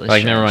 that's really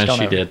like never mind.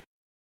 She did.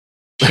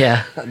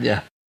 Yeah,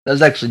 yeah. That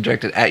was actually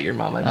directed at your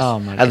mom. I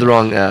just my had the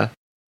wrong.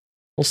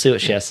 We'll see what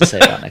she has to say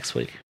about next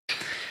week.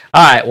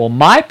 All right. Well,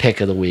 my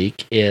pick of the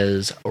week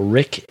is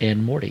Rick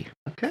and Morty.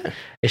 Okay.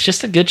 It's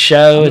just a good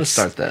show. I'm gonna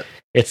start that.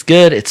 It's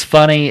good. It's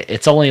funny.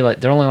 It's only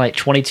they're only like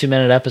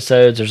 22-minute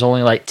episodes. There's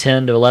only like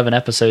 10 to 11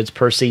 episodes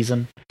per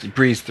season. You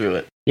breeze through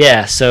it.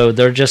 Yeah. So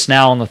they're just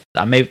now on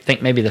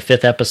maybe the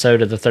 5th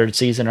episode of the 3rd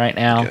season right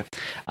now. Okay.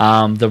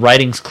 The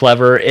writing's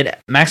clever.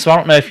 Max, I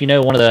don't know if you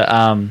know one of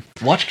the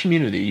watch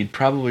Community. You'd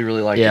probably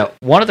really like it. Yeah.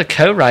 One of the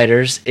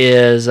co-writers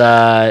is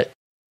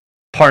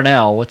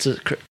Parnell. What's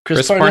it?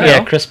 Chris Parnell.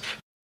 Yeah,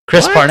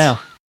 Chris Parnell.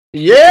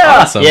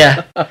 Yeah. Awesome.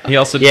 Yeah. He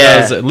also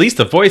does at least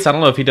a voice. I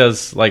don't know if he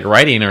does like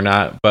writing or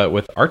not, but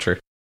with Archer.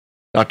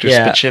 Dr.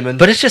 Spitchiman.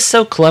 But it's just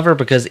so clever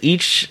because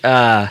each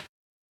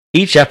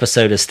each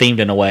episode is themed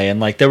in a way, and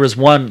like there was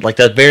one, like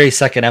the very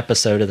second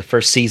episode of the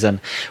first season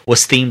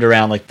was themed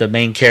around like the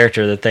main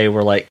character that they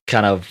were like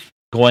kind of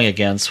going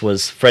against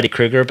was Freddy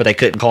Krueger, but they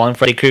couldn't call him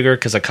Freddy Krueger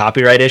because of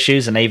copyright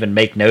issues, and they even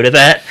make note of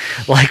that.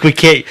 Like we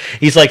can't.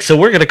 He's like, so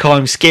we're gonna call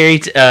him Scary.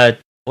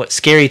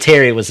 Scary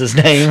Terry was his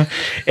name,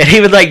 and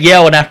he would like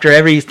yell, and after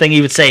everything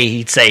he would say,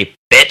 he'd say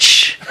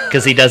 "bitch"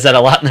 because he does that a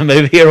lot in the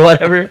movie or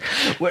whatever.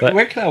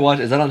 Where can I watch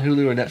it? Is that on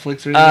Hulu or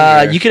Netflix or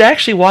anything? You could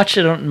actually watch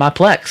it on my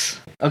Plex.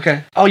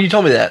 Okay. Oh, you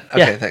told me that. Okay,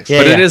 Yeah. thanks.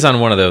 But it is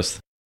on one of those.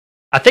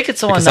 I think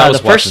it's on Because I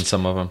was the watching first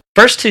some of them.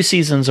 first 2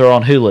 seasons are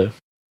on Hulu.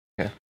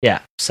 Okay.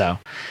 Yeah. So,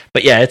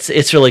 but yeah,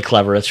 it's really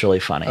clever. It's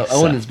really funny. Oh, so.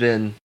 Owen has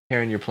been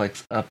tearing your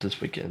Plex up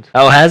this weekend.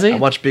 Oh, has he? I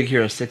watched Big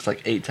Hero 6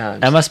 like 8 times.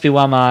 That must be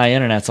why my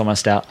internet's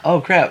almost out. Oh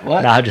crap!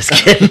 What? No, I'm just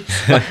kidding.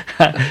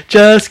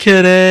 Just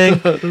kidding.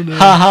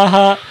 Ha ha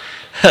ha.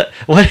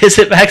 What is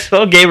it,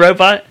 Maxwell? Gay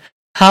robot?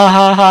 Ha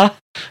ha ha.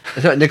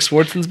 Is that Nick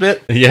Swartzen's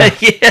bit? Yeah.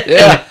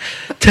 Yeah.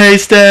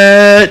 Taste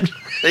it.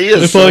 He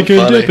is If so I can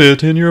funny. dip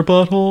it in your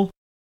butthole.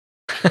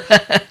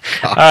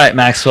 All right,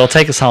 Maxwell,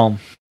 take us home.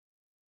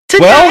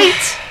 Well,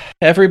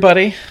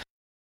 everybody,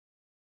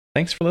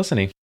 thanks for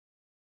listening.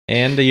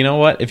 And you know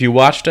what? If you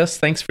watched us,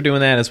 thanks for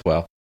doing that as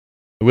well.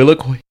 We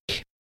look.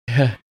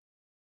 How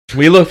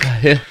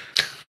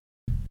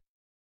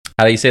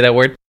do you say that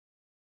word?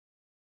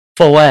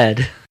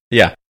 Forward.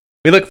 Yeah.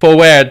 We look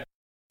forward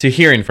to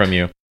hearing from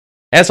you.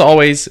 As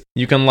always,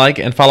 you can like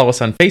and follow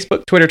us on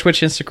Facebook, Twitter, Twitch,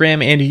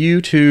 Instagram, and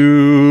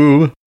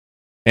YouTube.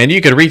 And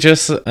you can reach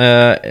us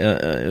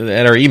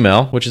at our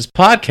email, which is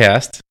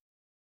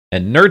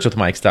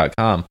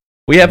podcast@nerdswithmics.com.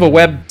 We have a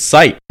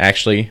website,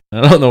 actually.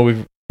 I don't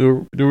know,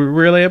 do we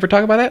really ever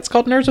talk about that? It's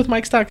called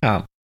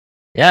nerdswithmics.com.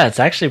 Yeah, it's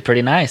actually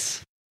pretty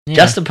nice. Yeah.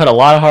 Justin put a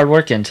lot of hard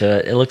work into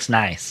it. It looks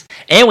nice.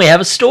 And we have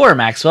a store,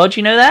 Maxwell. Did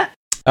you know that?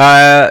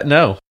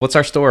 No. What's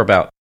our store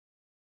about?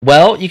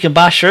 Well, you can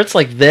buy shirts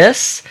like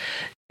this.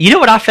 You know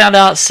what I found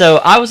out? So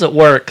I was at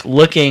work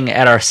looking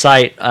at our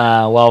site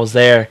while I was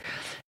there,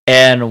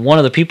 and one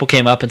of the people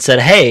came up and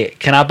said, "Hey,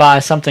 can I buy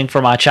something for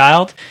my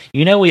child?"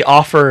 You know, we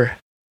offer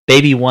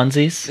baby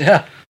onesies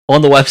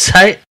on the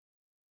website,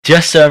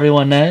 just so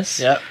everyone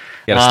knows. Yep.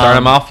 You gotta start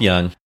them off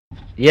young.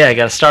 Yeah, you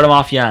gotta start them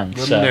off young.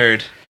 Little so.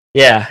 nerd.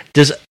 Yeah.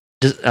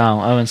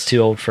 Owen's too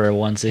old for a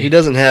onesie. He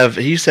doesn't have.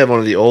 He used to have one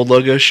of the old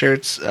logo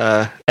shirts.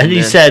 And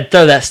he said,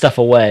 "Throw that stuff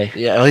away."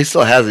 Yeah, well, he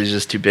still has it. He's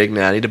just too big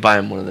now. I need to buy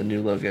him one of the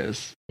new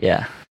logos.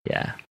 Yeah.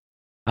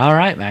 All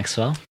right,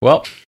 Maxwell.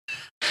 Well,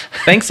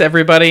 thanks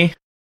everybody.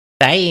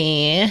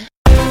 Bye.